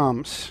clarity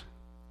comes.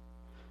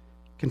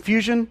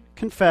 Confusion,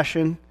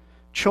 confession,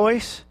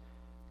 choice,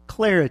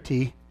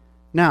 clarity.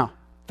 Now,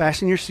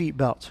 fasten your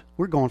seatbelts.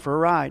 We're going for a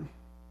ride.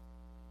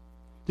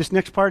 This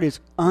next part is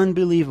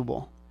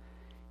unbelievable.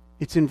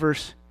 It's in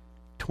verse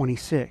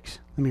 26.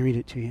 Let me read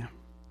it to you.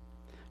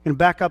 I'm going to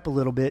back up a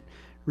little bit.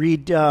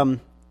 Read from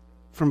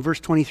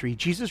verse 23.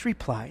 Jesus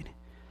replied,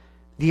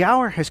 the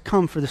hour has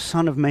come for the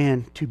Son of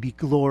Man to be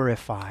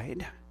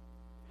glorified.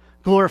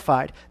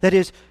 Glorified. That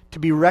is, to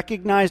be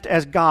recognized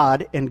as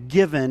God and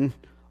given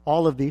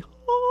all of the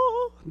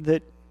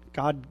that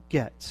God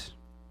gets.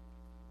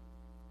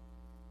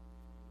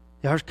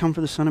 The hour has come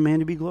for the Son of Man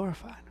to be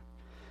glorified.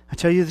 I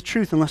tell you the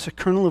truth, unless a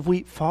kernel of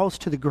wheat falls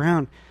to the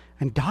ground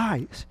and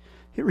dies,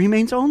 it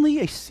remains only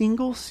a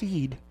single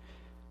seed.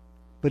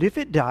 But if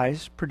it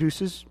dies,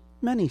 produces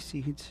many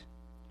seeds.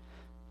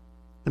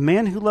 The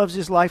man who loves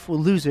his life will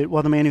lose it,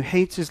 while the man who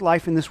hates his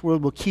life in this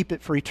world will keep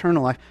it for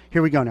eternal life.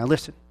 Here we go now,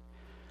 listen.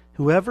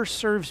 Whoever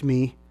serves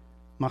me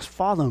must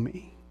follow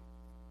me.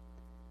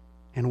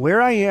 And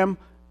where I am,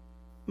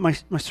 my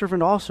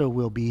servant also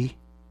will be.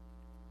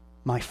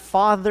 My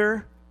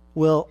Father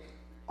will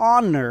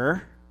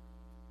honor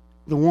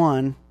the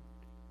one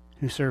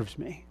who serves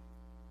me.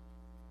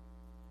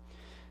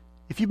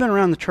 If you've been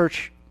around the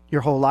church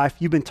your whole life,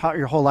 you've been taught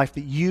your whole life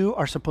that you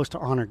are supposed to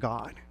honor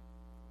God.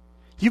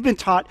 You've been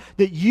taught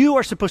that you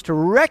are supposed to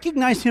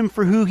recognize him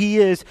for who he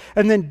is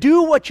and then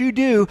do what you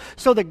do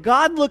so that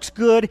God looks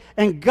good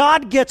and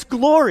God gets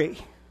glory.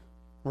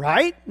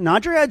 Right?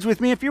 Nod your heads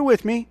with me if you're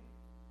with me.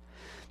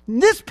 In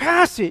this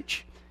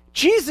passage,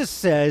 Jesus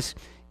says,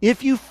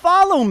 if you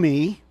follow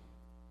me,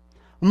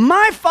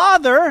 my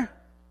Father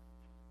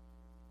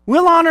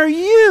will honor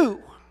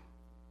you.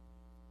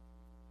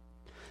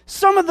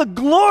 Some of the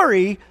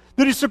glory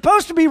that is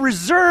supposed to be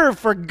reserved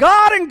for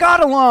God and God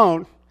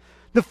alone,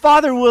 the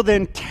Father will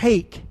then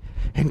take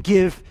and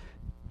give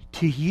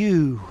to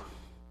you.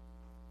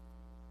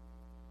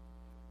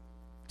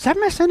 Does that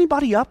mess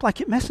anybody up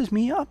like it messes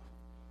me up?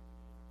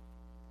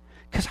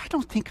 Because I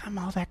don't think I'm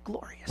all that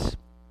glorious.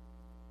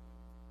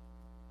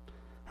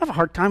 I have a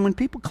hard time when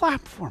people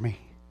clap for me.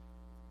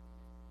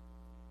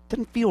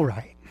 Doesn't feel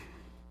right.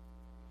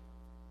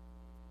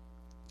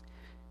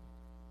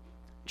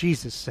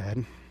 Jesus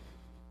said,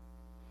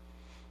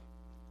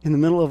 in the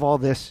middle of all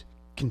this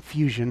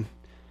confusion,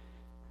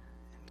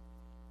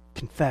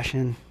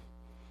 confession,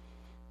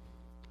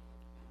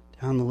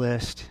 down the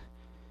list,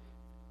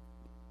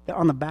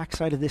 on the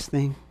backside of this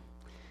thing,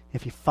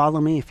 if you follow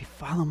me, if you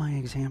follow my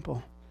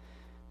example,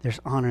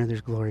 there's honor,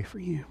 there's glory for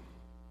you.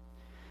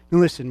 Now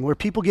listen, where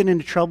people get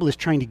into trouble is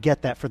trying to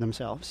get that for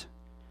themselves.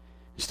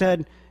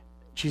 Instead,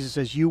 Jesus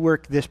says, you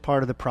work this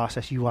part of the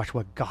process, you watch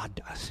what God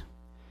does.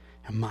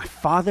 And my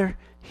Father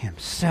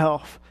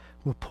himself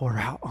will pour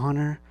out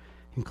honor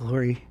and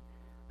glory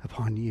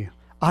upon you.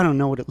 I don't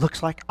know what it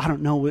looks like. I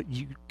don't know what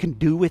you can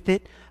do with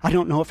it. I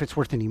don't know if it's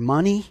worth any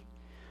money.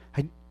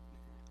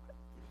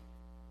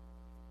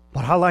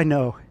 But all I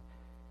know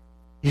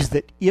is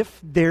that if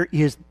there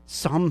is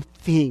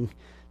something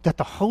that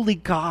the holy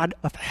God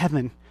of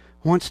heaven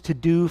wants to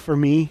do for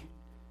me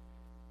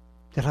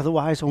that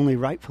otherwise only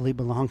rightfully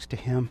belongs to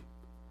him,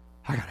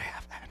 I gotta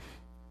have that.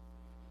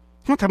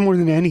 I want that more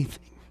than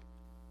anything.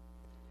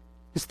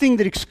 This thing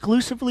that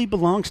exclusively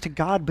belongs to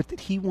God, but that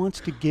he wants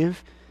to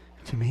give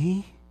to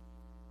me.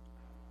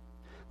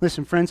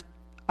 Listen, friends,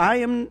 I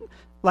am,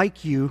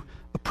 like you,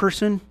 a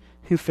person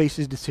who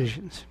faces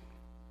decisions.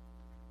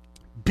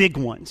 Big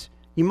ones.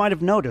 You might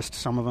have noticed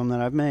some of them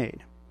that I've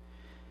made.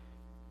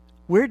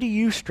 Where do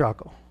you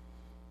struggle?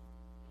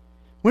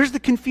 Where's the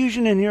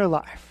confusion in your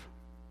life?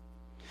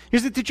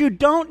 Is it that you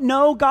don't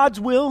know God's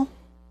will?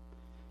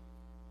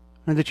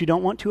 Or that you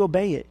don't want to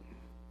obey it?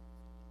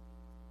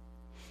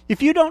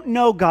 If you don't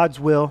know God's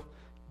will,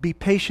 be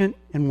patient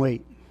and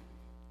wait.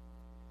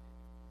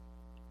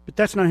 But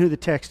that's not who the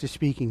text is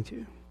speaking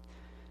to.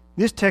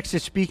 This text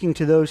is speaking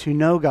to those who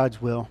know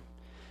God's will,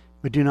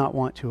 but do not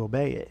want to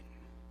obey it.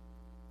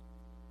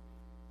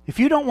 If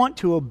you don't want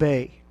to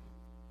obey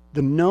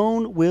the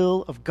known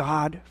will of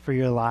God for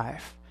your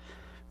life,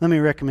 let me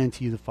recommend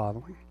to you the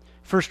following.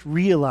 First,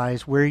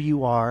 realize where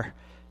you are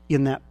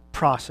in that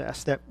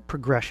process, that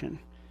progression.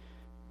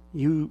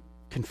 You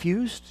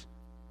confused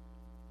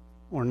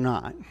or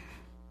not?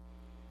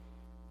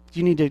 Do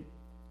you need to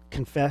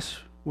confess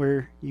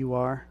where you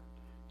are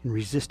in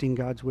resisting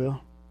God's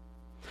will?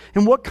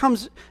 And what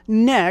comes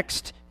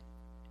next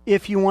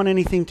if you want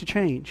anything to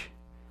change?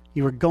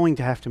 You are going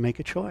to have to make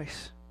a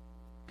choice.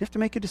 You have to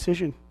make a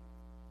decision.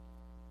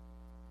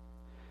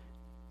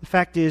 The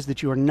fact is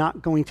that you are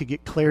not going to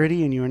get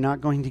clarity and you are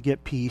not going to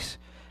get peace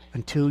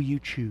until you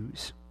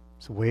choose.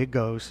 It's the way it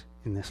goes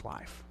in this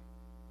life.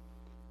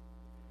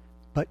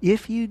 But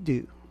if you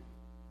do,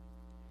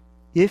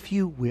 if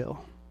you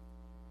will,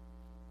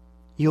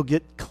 you'll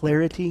get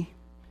clarity,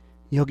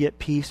 you'll get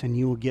peace, and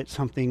you will get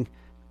something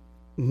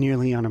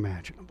nearly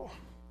unimaginable.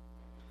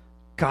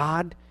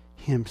 God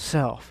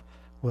himself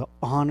will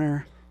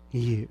honor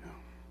you.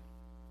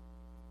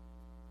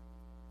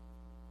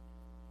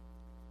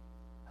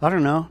 I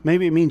don't know,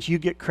 maybe it means you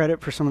get credit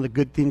for some of the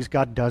good things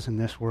God does in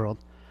this world.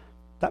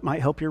 That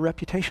might help your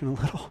reputation a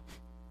little.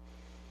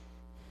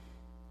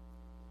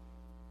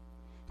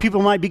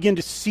 People might begin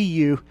to see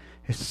you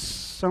as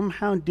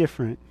somehow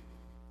different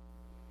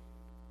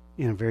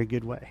in a very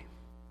good way.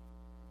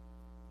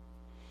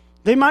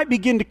 They might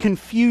begin to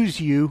confuse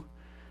you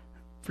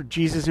for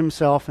Jesus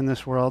himself in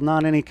this world,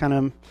 not any kind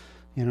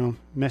of,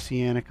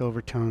 messianic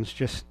overtones,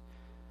 just,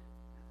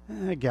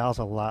 that gal's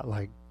a lot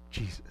like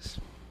Jesus.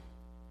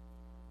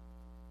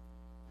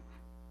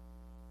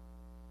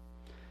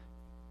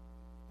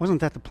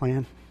 Wasn't that the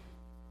plan?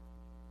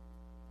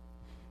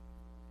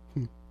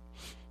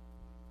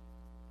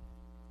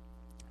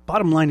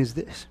 Bottom line is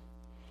this.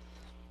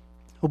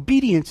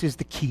 Obedience is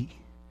the key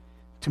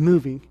to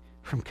moving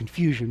from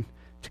confusion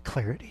to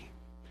clarity.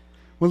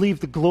 We'll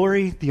leave the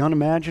glory, the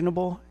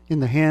unimaginable,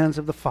 in the hands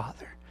of the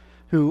Father,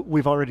 who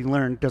we've already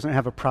learned doesn't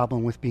have a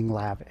problem with being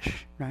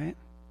lavish, right?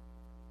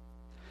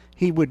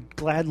 He would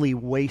gladly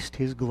waste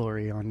his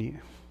glory on you.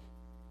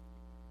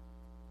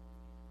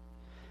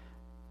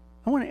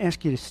 I want to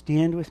ask you to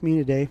stand with me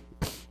today.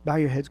 Bow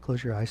your heads,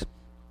 close your eyes.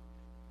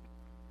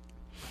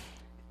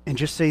 And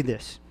just say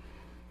this.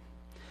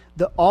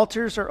 The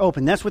altars are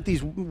open. That's what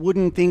these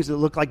wooden things that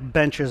look like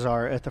benches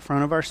are at the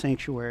front of our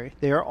sanctuary.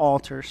 They are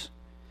altars.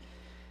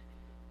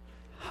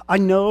 I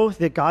know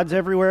that God's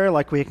everywhere,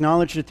 like we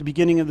acknowledged at the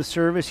beginning of the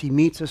service. He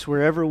meets us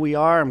wherever we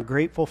are. I'm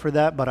grateful for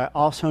that, but I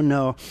also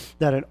know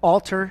that an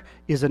altar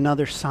is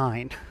another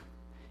sign.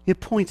 It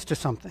points to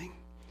something.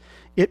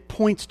 It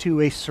points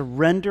to a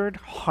surrendered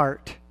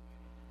heart.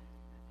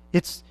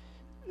 It's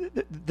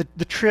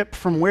the trip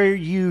from where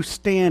you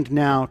stand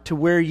now to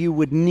where you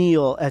would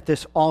kneel at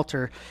this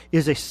altar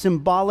is a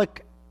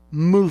symbolic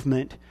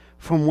movement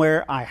from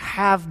where I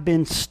have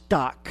been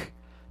stuck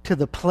to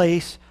the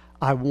place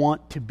I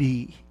want to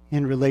be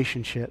in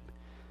relationship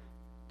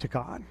to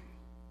God.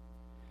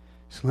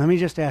 So let me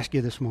just ask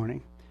you this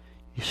morning.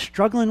 You're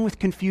struggling with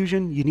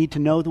confusion. You need to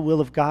know the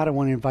will of God. I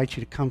want to invite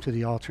you to come to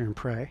the altar and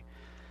pray.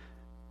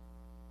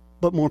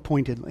 But more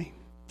pointedly,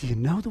 do you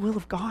know the will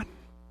of God?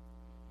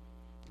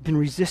 You've been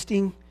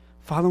resisting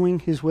following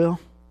His will?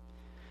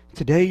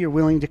 Today you're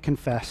willing to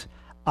confess,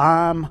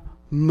 I'm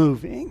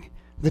moving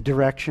the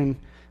direction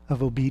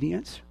of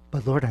obedience.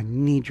 But Lord, I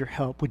need your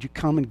help. Would you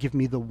come and give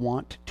me the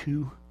want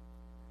to?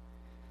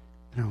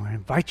 And I want to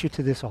invite you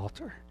to this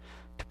altar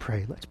to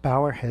pray. Let's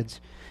bow our heads.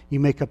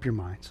 You make up your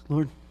minds.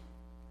 Lord,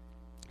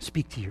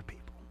 speak to your people.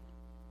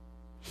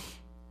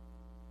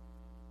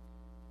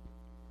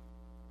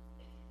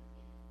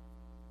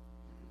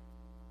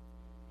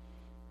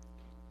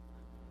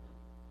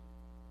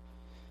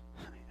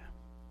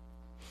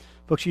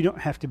 Folks, you don't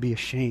have to be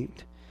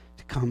ashamed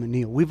to come and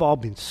kneel. We've all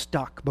been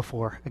stuck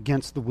before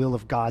against the will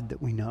of God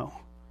that we know.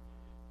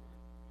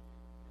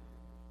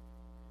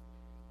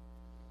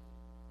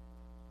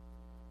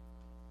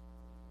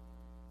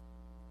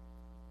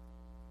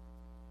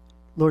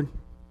 Lord,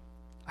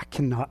 I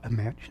cannot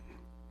imagine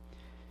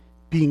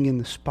being in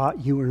the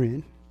spot you were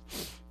in,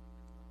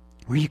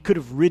 where you could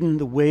have ridden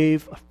the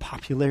wave of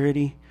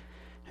popularity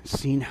and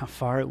seen how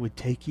far it would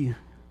take you.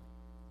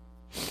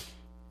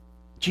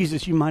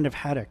 Jesus, you might have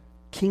had a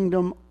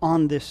kingdom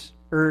on this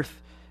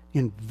earth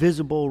in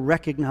visible,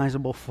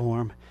 recognizable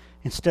form,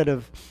 instead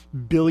of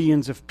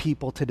billions of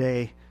people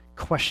today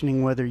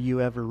questioning whether you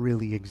ever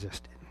really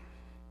existed,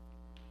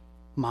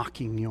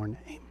 mocking your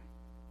name.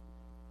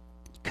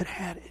 You could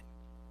have had it.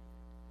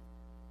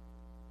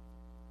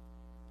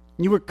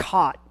 You were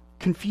caught,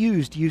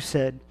 confused, you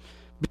said,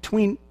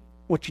 between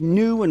what you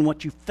knew and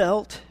what you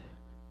felt,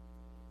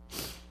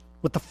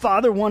 what the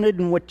Father wanted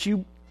and what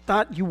you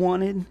thought you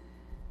wanted.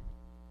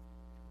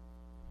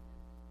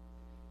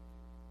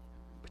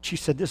 But you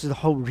said, this is the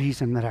whole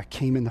reason that I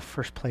came in the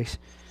first place.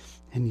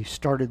 And you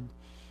started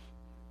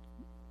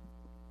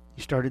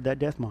that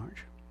death march.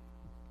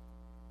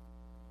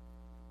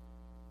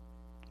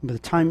 By the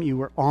time you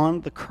were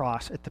on the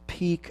cross, at the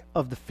peak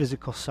of the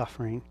physical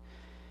suffering,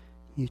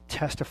 you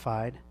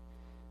testified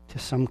to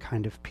some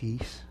kind of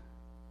peace.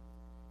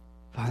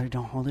 Father,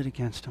 don't hold it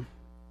against them.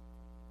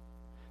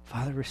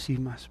 Father, receive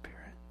my spirit.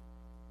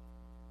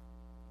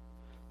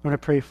 Lord, I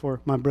pray for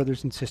my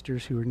brothers and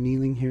sisters who are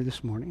kneeling here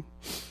this morning.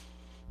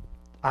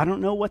 I don't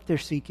know what they're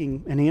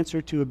seeking, an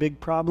answer to a big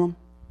problem,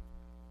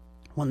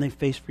 one they've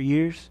faced for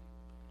years.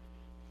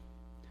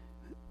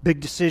 Big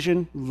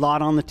decision,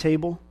 lot on the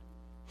table.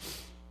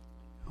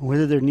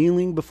 Whether they're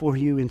kneeling before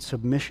you in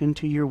submission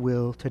to your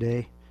will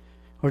today,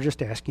 or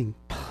just asking,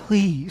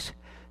 please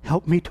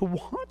help me to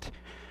want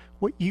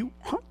what you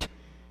want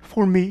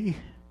for me.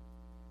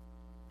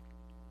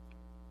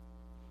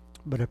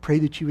 But I pray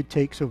that you would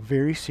take so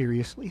very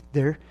seriously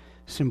their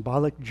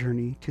symbolic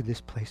journey to this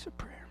place of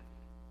prayer.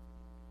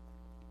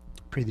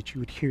 I pray that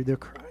you would hear their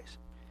cries.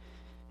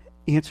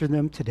 Answer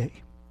them today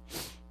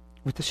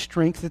with the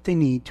strength that they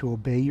need to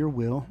obey your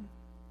will,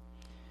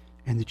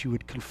 and that you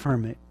would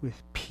confirm it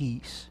with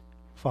peace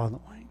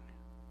following.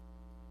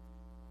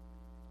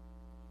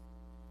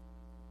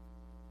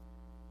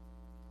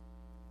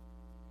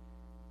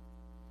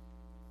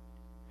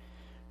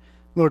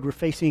 Lord, we're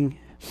facing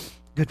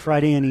Good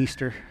Friday and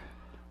Easter.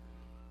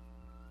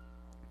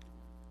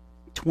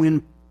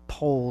 Twin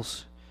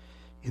poles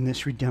in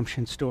this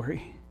redemption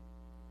story.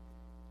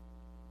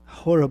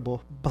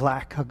 Horrible,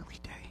 black, ugly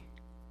day.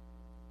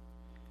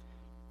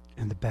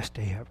 And the best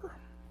day ever.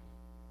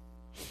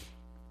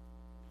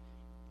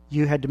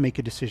 You had to make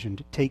a decision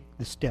to take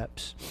the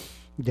steps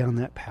down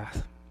that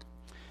path.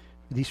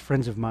 For these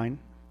friends of mine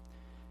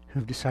who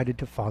have decided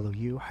to follow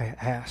you, I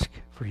ask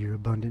for your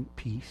abundant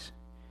peace.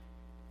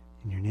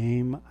 In your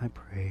name I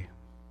pray.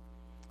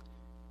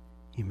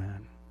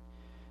 Amen.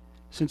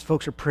 Since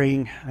folks are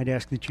praying, I'd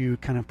ask that you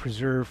kind of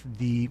preserve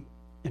the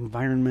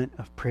environment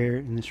of prayer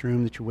in this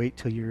room, that you wait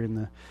till you're in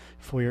the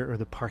foyer or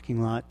the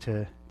parking lot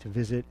to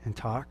visit and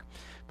talk.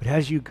 But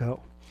as you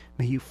go,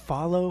 may you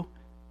follow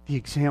the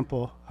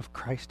example of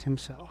Christ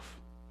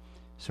himself.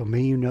 So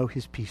may you know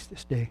his peace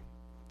this day.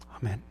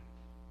 Amen.